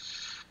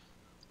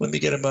 Let me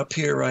get them up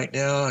here right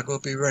now, and we'll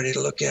be ready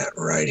to look at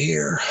right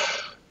here.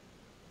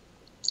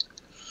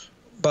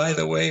 By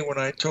the way, when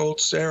I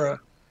told Sarah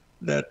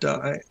that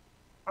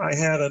I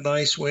had a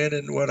nice win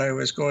and what I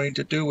was going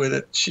to do with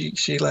it,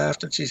 she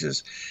laughed and she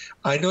says,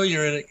 I know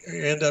you're going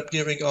to end up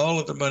giving all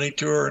of the money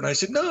to her. And I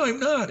said, no,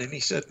 I'm not. And he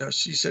said, no.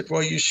 She said,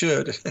 well, you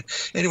should.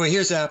 Anyway,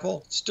 here's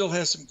Apple. Still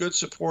has some good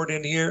support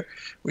in here.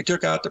 We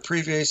took out the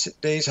previous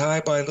day's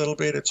high by a little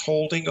bit. It's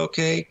holding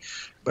okay.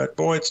 But,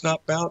 boy, it's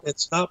not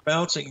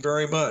bouncing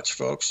very much,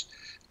 folks.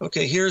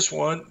 Okay, here's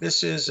one.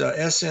 This is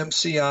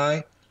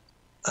SMCI.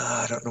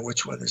 I don't know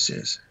which one this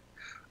is.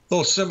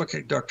 Oh,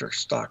 semiconductor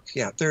stock.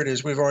 Yeah, there it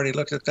is. We've already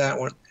looked at that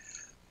one.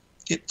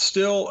 It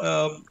still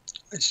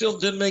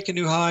didn't make a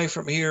new high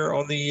from here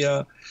on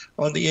the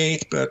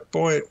 8th, but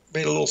boy, it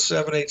made a little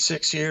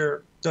 786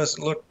 here.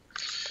 Doesn't look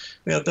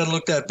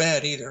that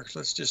bad either.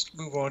 Let's just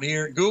move on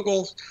here.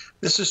 Google,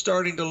 this is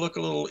starting to look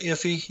a little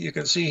iffy. You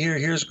can see here.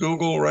 Here's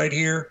Google right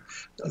here.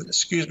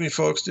 Excuse me,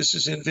 folks. This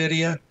is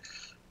NVIDIA.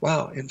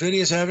 Wow,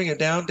 NVIDIA's having a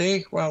down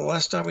day. Wow, the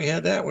last time we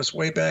had that was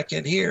way back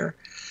in here.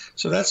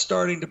 So that's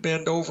starting to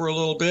bend over a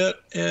little bit.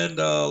 And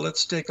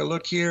let's take a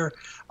look here.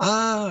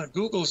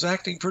 Google's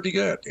acting pretty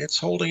good. It's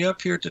holding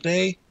up here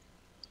today.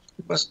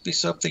 It must be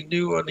something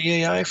new on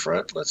the AI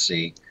front. Let's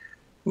see.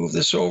 Move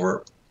this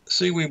over.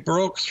 See, we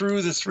broke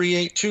through the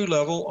 382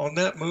 level on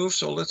that move.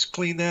 So let's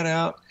clean that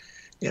out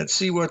and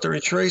see what the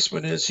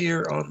retracement is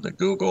here on the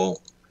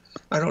Google.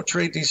 I don't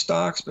trade these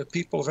stocks, but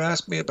people have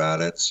asked me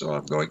about it. So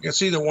I'm going to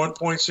see the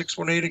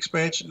 1.618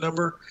 expansion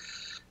number.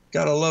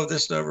 Gotta love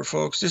this number,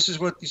 folks. This is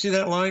what you see,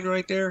 that line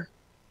right there?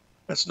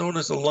 That's known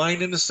as the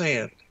line in the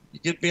sand. You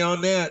get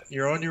beyond that,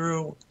 you're on your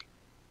own.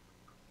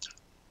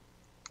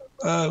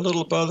 A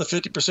little above the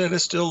 50%. It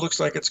still looks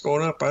like it's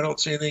going up. I don't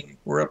see anything.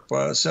 We're up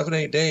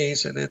 7-8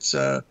 days, and it's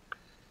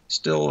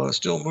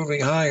still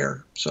moving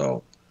higher.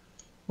 So,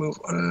 move.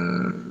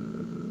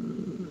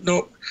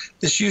 No,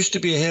 this used to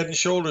be a head and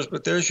shoulders,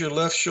 but there's your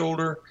left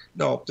shoulder.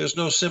 No, there's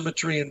no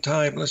symmetry in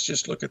time. Let's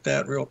just look at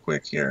that real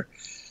quick here.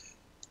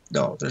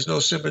 No, there's no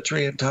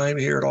symmetry in time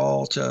here at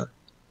all, so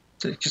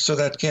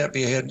that can't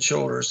be a head and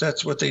shoulders.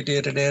 That's what they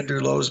did in Andrew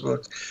Lowe's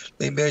book.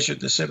 They measured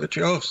the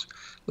symmetry. Oh,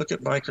 look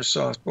at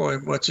Microsoft. Boy,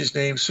 what's his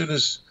name? Soon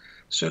as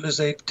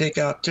they take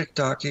out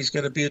TikTok, he's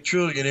going to be a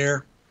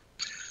trillionaire.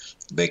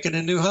 Making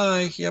a new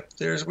high. Yep,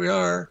 there's we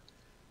are.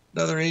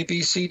 Another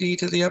ABCD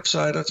to the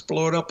upside. Let's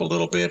blow it up a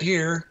little bit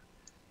here.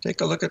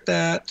 Take a look at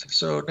that.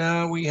 So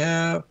now we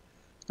have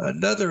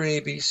another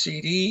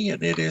ABCD,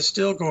 and it is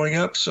still going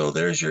up. So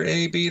there's your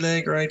AB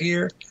leg right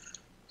here.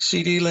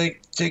 CD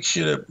leg takes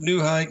you to new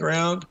high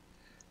ground.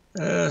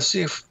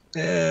 See if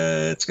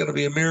it's going to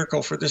be a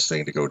miracle for this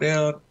thing to go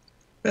down.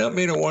 Well, it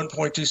made a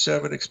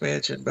 1.27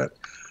 expansion, but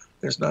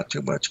there's not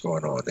too much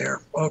going on there.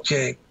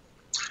 Okay.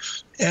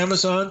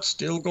 Amazon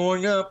still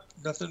going up.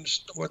 Nothing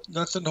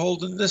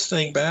holding this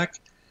thing back.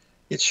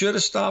 It should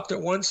have stopped at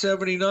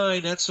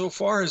 179. That so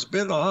far has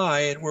been the high,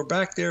 and we're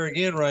back there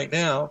again right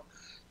now.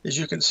 As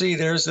you can see,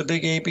 there's the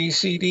big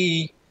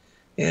ABCD,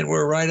 and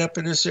we're right up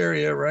in this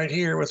area right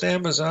here with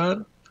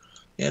Amazon.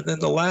 And then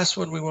the last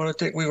one we want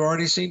to take, we've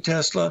already seen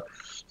Tesla.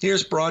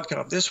 Here's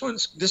Broadcom. This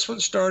one's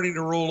starting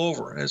to roll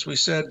over, as we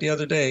said the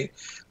other day.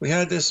 We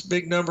had this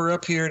big number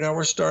up here. Now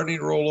we're starting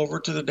to roll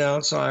over to the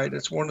downside.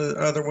 It's one of the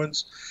other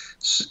ones.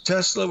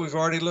 Tesla we've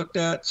already looked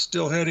at,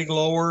 still heading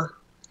lower.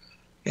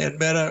 And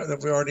Meta,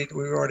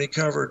 we've already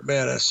covered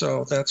Meta.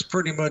 So that's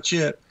pretty much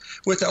it.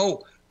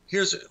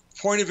 Here's a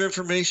point of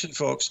information,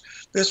 folks.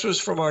 This was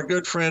from our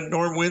good friend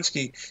Norm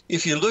Winsky.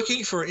 If you're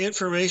looking for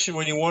information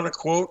when you want a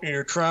quote and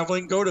you're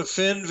traveling, go to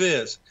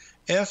FinViz,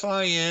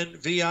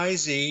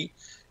 FINVIZ.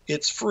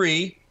 It's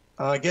free.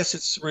 I guess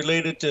it's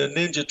related to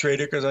Ninja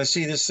Trader because I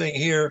see this thing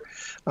here.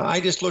 I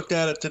just looked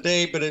at it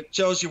today, but it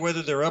tells you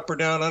whether they're up or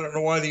down. I don't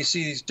know why you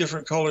see these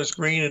different colors,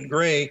 green and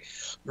gray.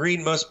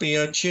 Green must be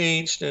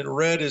unchanged, and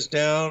red is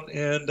down.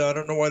 And I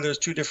don't know why there's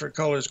two different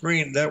colors.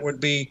 Green, that would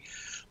be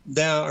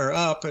down or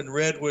up, and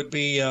red would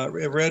be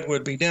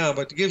down.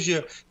 But it gives you,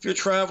 if you're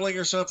traveling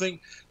or something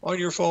on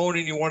your phone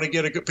and you want to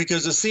get a good,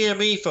 because the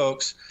CME,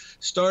 folks,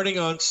 starting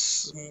on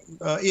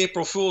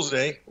April Fool's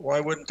Day, why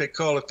wouldn't they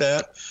call it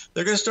that?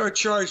 They're going to start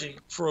charging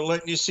for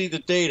letting you see the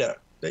data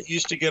that you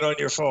used to get on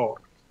your phone.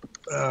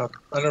 I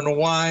don't know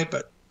why,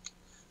 but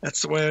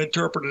that's the way I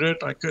interpreted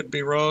it. I could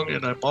be wrong,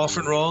 and I'm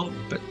often wrong,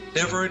 but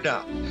never in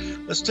doubt.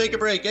 Let's take a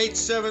break.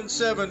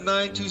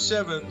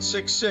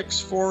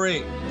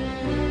 877-927-6648.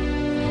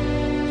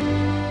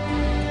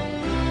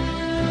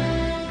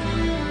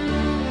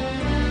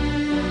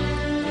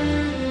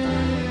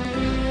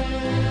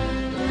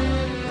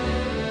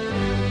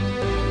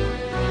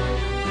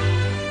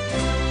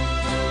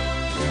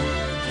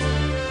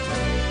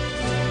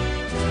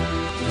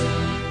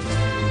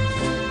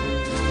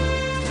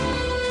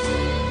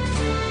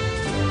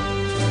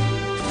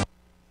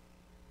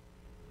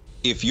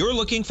 If you're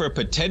looking for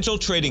potential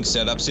trading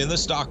setups in the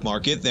stock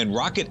market, then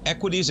Rocket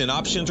Equities and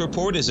Options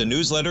Report is a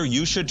newsletter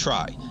you should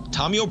try.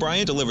 Tommy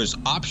O'Brien delivers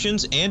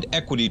options and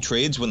equity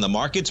trades when the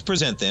markets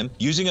present them,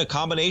 using a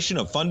combination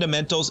of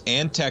fundamentals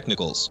and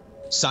technicals.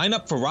 Sign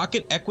up for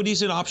Rocket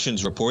Equities and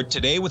Options Report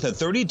today with a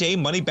 30-day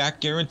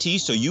money-back guarantee,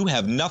 so you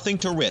have nothing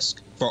to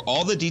risk. For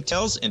all the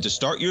details and to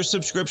start your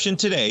subscription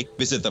today,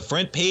 visit the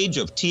front page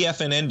of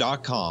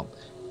TFNN.com.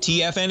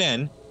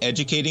 TFNN,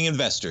 educating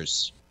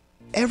investors.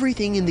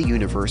 Everything in the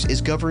universe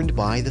is governed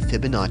by the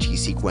Fibonacci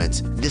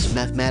sequence. This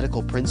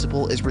mathematical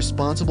principle is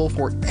responsible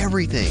for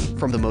everything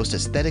from the most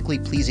aesthetically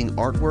pleasing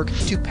artwork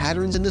to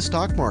patterns in the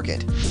stock market.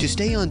 To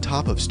stay on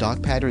top of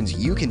stock patterns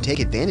you can take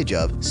advantage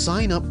of,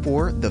 sign up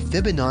for the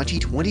Fibonacci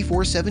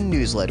 24/7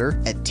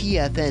 newsletter at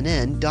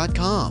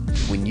TFNN.com.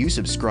 When you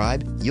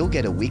subscribe, you'll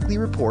get a weekly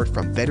report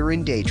from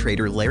veteran day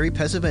trader Larry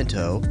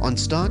Pesavento on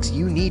stocks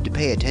you need to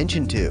pay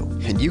attention to.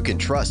 And you can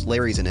trust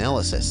Larry's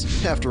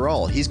analysis. After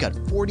all, he's got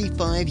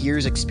 45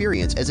 years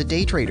experience as a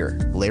day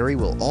trader. Larry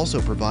will also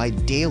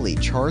provide daily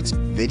charts,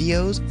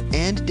 videos,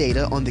 and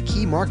data on the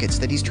key markets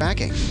that he's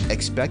tracking.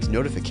 Expect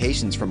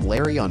notifications from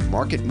Larry on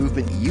market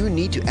movement you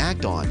need to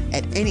act on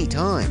at any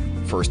time.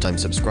 First-time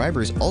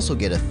subscribers also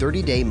get a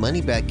 30-day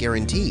money-back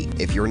guarantee.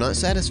 If you're not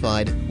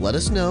satisfied, let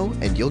us know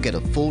and you'll get a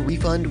full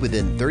refund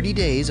within 30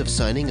 days of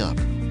signing up.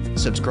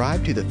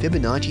 Subscribe to the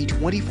Fibonacci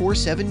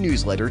 24/7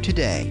 newsletter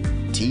today.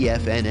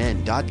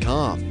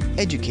 TFNN.com,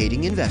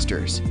 educating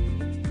investors.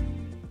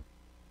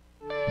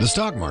 The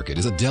stock market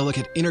is a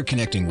delicate,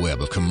 interconnecting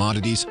web of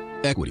commodities,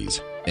 equities,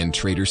 and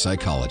trader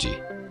psychology.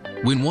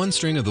 When one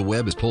string of the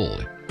web is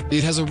pulled,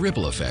 it has a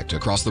ripple effect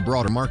across the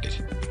broader market.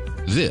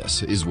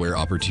 This is where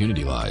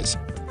opportunity lies.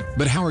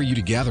 But how are you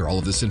to gather all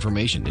of this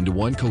information into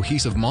one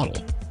cohesive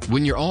model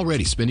when you're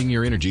already spending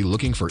your energy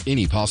looking for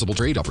any possible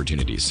trade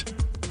opportunities?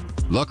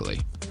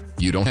 Luckily,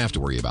 you don't have to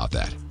worry about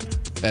that,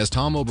 as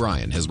Tom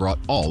O'Brien has brought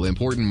all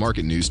important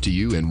market news to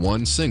you in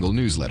one single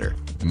newsletter,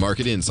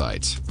 Market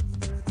Insights.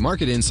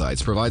 Market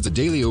Insights provides a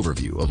daily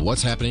overview of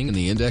what's happening in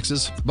the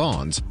indexes,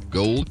 bonds,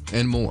 gold,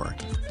 and more.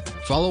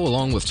 Follow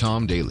along with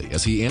Tom daily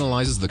as he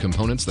analyzes the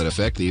components that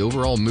affect the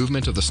overall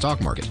movement of the stock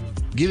market,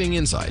 giving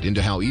insight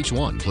into how each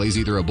one plays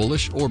either a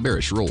bullish or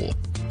bearish role.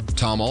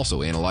 Tom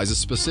also analyzes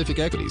specific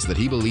equities that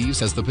he believes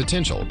has the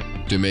potential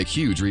to make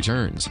huge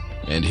returns,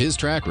 and his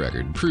track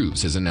record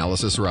proves his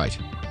analysis right.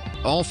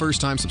 All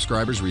first-time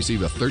subscribers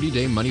receive a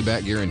 30-day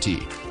money-back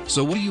guarantee.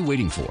 So what are you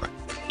waiting for?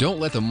 Don't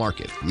let the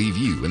market leave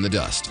you in the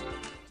dust.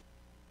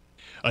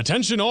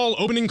 Attention all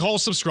opening call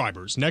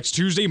subscribers. Next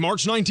Tuesday,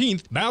 March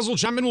 19th, Basil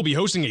Chapman will be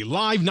hosting a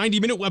live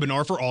 90-minute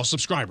webinar for all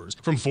subscribers.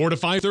 From 4 to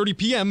 5:30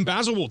 p.m.,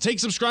 Basil will take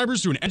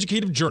subscribers through an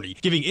educative journey,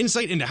 giving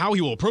insight into how he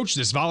will approach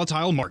this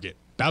volatile market.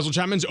 Basil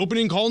Chapman's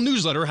opening call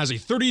newsletter has a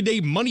 30-day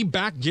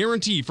money-back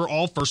guarantee for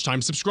all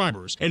first-time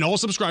subscribers, and all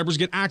subscribers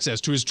get access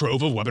to his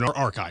trove of webinar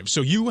archives,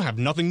 so you have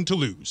nothing to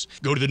lose.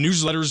 Go to the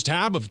newsletters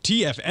tab of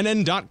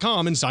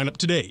TFNN.com and sign up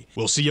today.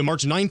 We'll see you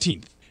March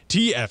 19th.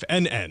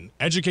 TFNN,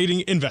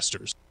 educating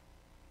investors.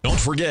 Don't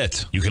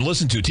forget, you can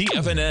listen to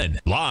TFNN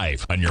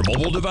live on your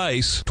mobile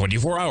device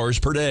 24 hours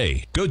per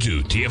day. Go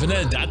to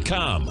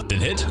TFNN.com, then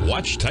hit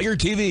Watch Tiger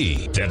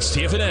TV. That's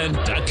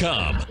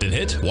TFNN.com, then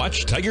hit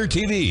Watch Tiger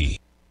TV.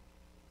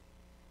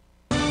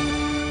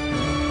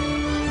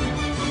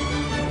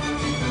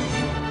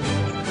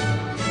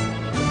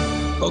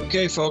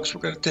 Okay, folks,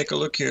 we're going to take a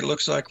look here. It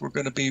looks like we're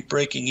going to be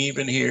breaking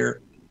even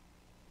here.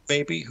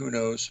 Maybe, who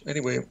knows?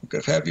 Anyway, we're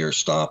going to have your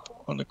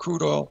stop on the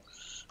crude oil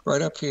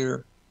right up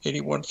here.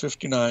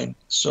 81.59,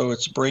 so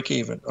it's break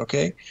even,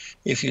 okay?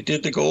 If you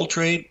did the gold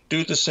trade,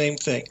 do the same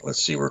thing.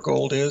 Let's see where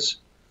gold is.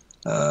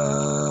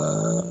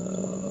 Hello,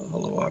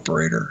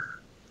 operator.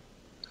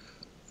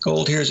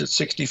 Gold here is at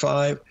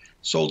 65,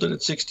 sold it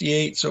at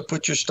 68, so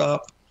put your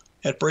stop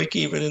at break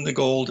even in the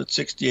gold at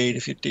 68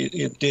 if you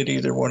did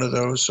either one of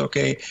those,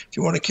 okay? If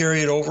you want to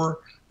carry it over,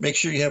 make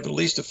sure you have at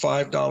least a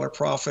 $5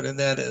 profit in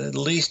that and at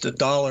least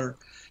 $1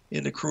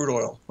 in the crude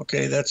oil.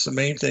 Okay, that's the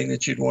main thing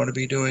that you'd want to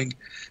be doing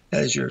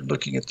as you're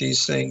looking at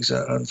these things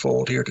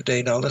unfold here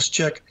today. Now let's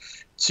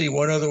see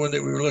one other one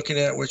that we were looking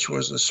at, which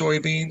was the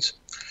soybeans.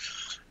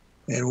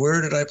 And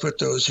where did I put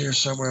those? Here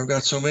somewhere. I've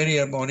got so many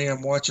of them on here.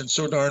 I'm watching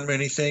so darn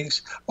many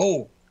things.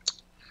 Oh,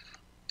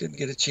 didn't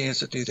get a chance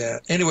to do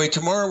that. Anyway,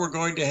 tomorrow we're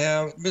going to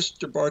have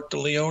Mr.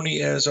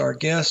 Bartolioni as our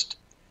guest.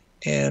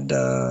 And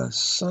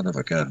son of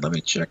a gun, let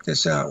me check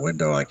this out.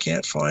 Window, I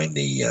can't find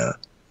the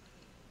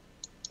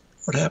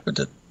what happened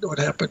to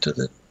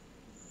the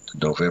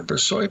November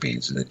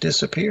soybeans? Did they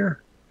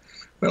disappear?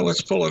 Well,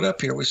 let's pull it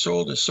up here. I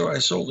sold the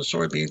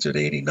soybeans at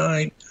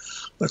 89.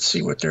 Let's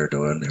see what they're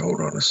doing. Hold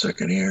on a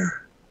second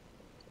here.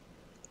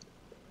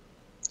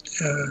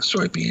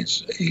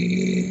 Soybeans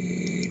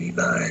 89,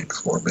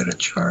 4-minute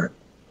chart.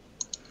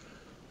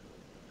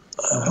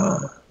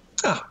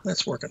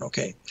 That's working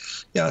okay.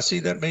 Yeah, see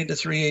that made the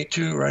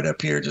 382 right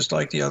up here, just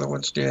like the other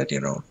ones did.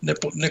 You know,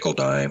 nickel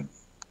dime.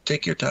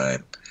 Take your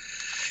time.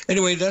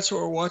 Anyway, that's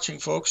what we're watching,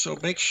 folks. So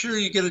make sure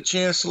you get a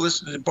chance to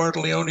listen to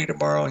Bartolioni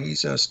tomorrow.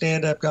 He's a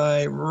stand-up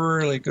guy,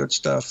 really good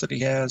stuff that he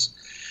has.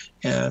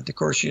 And of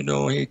course, you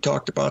know, he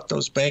talked about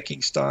those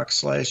banking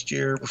stocks last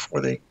year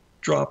before they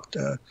dropped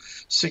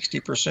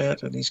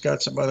 60%, and he's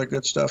got some other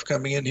good stuff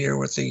coming in here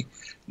with the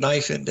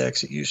knife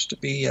index. It used to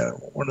be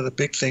one of the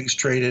big things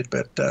traded,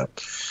 but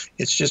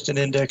it's just an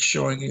index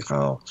showing you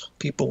how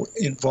people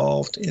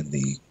involved in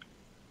the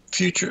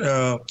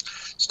future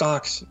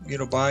stocks, you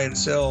know, buy and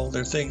sell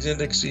their things,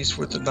 indexes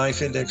with the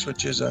knife index,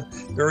 which is a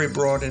very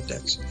broad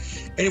index.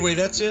 Anyway,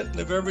 that's it.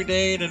 Live every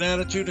day in an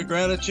attitude of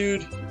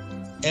gratitude,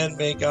 and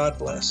may God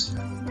bless.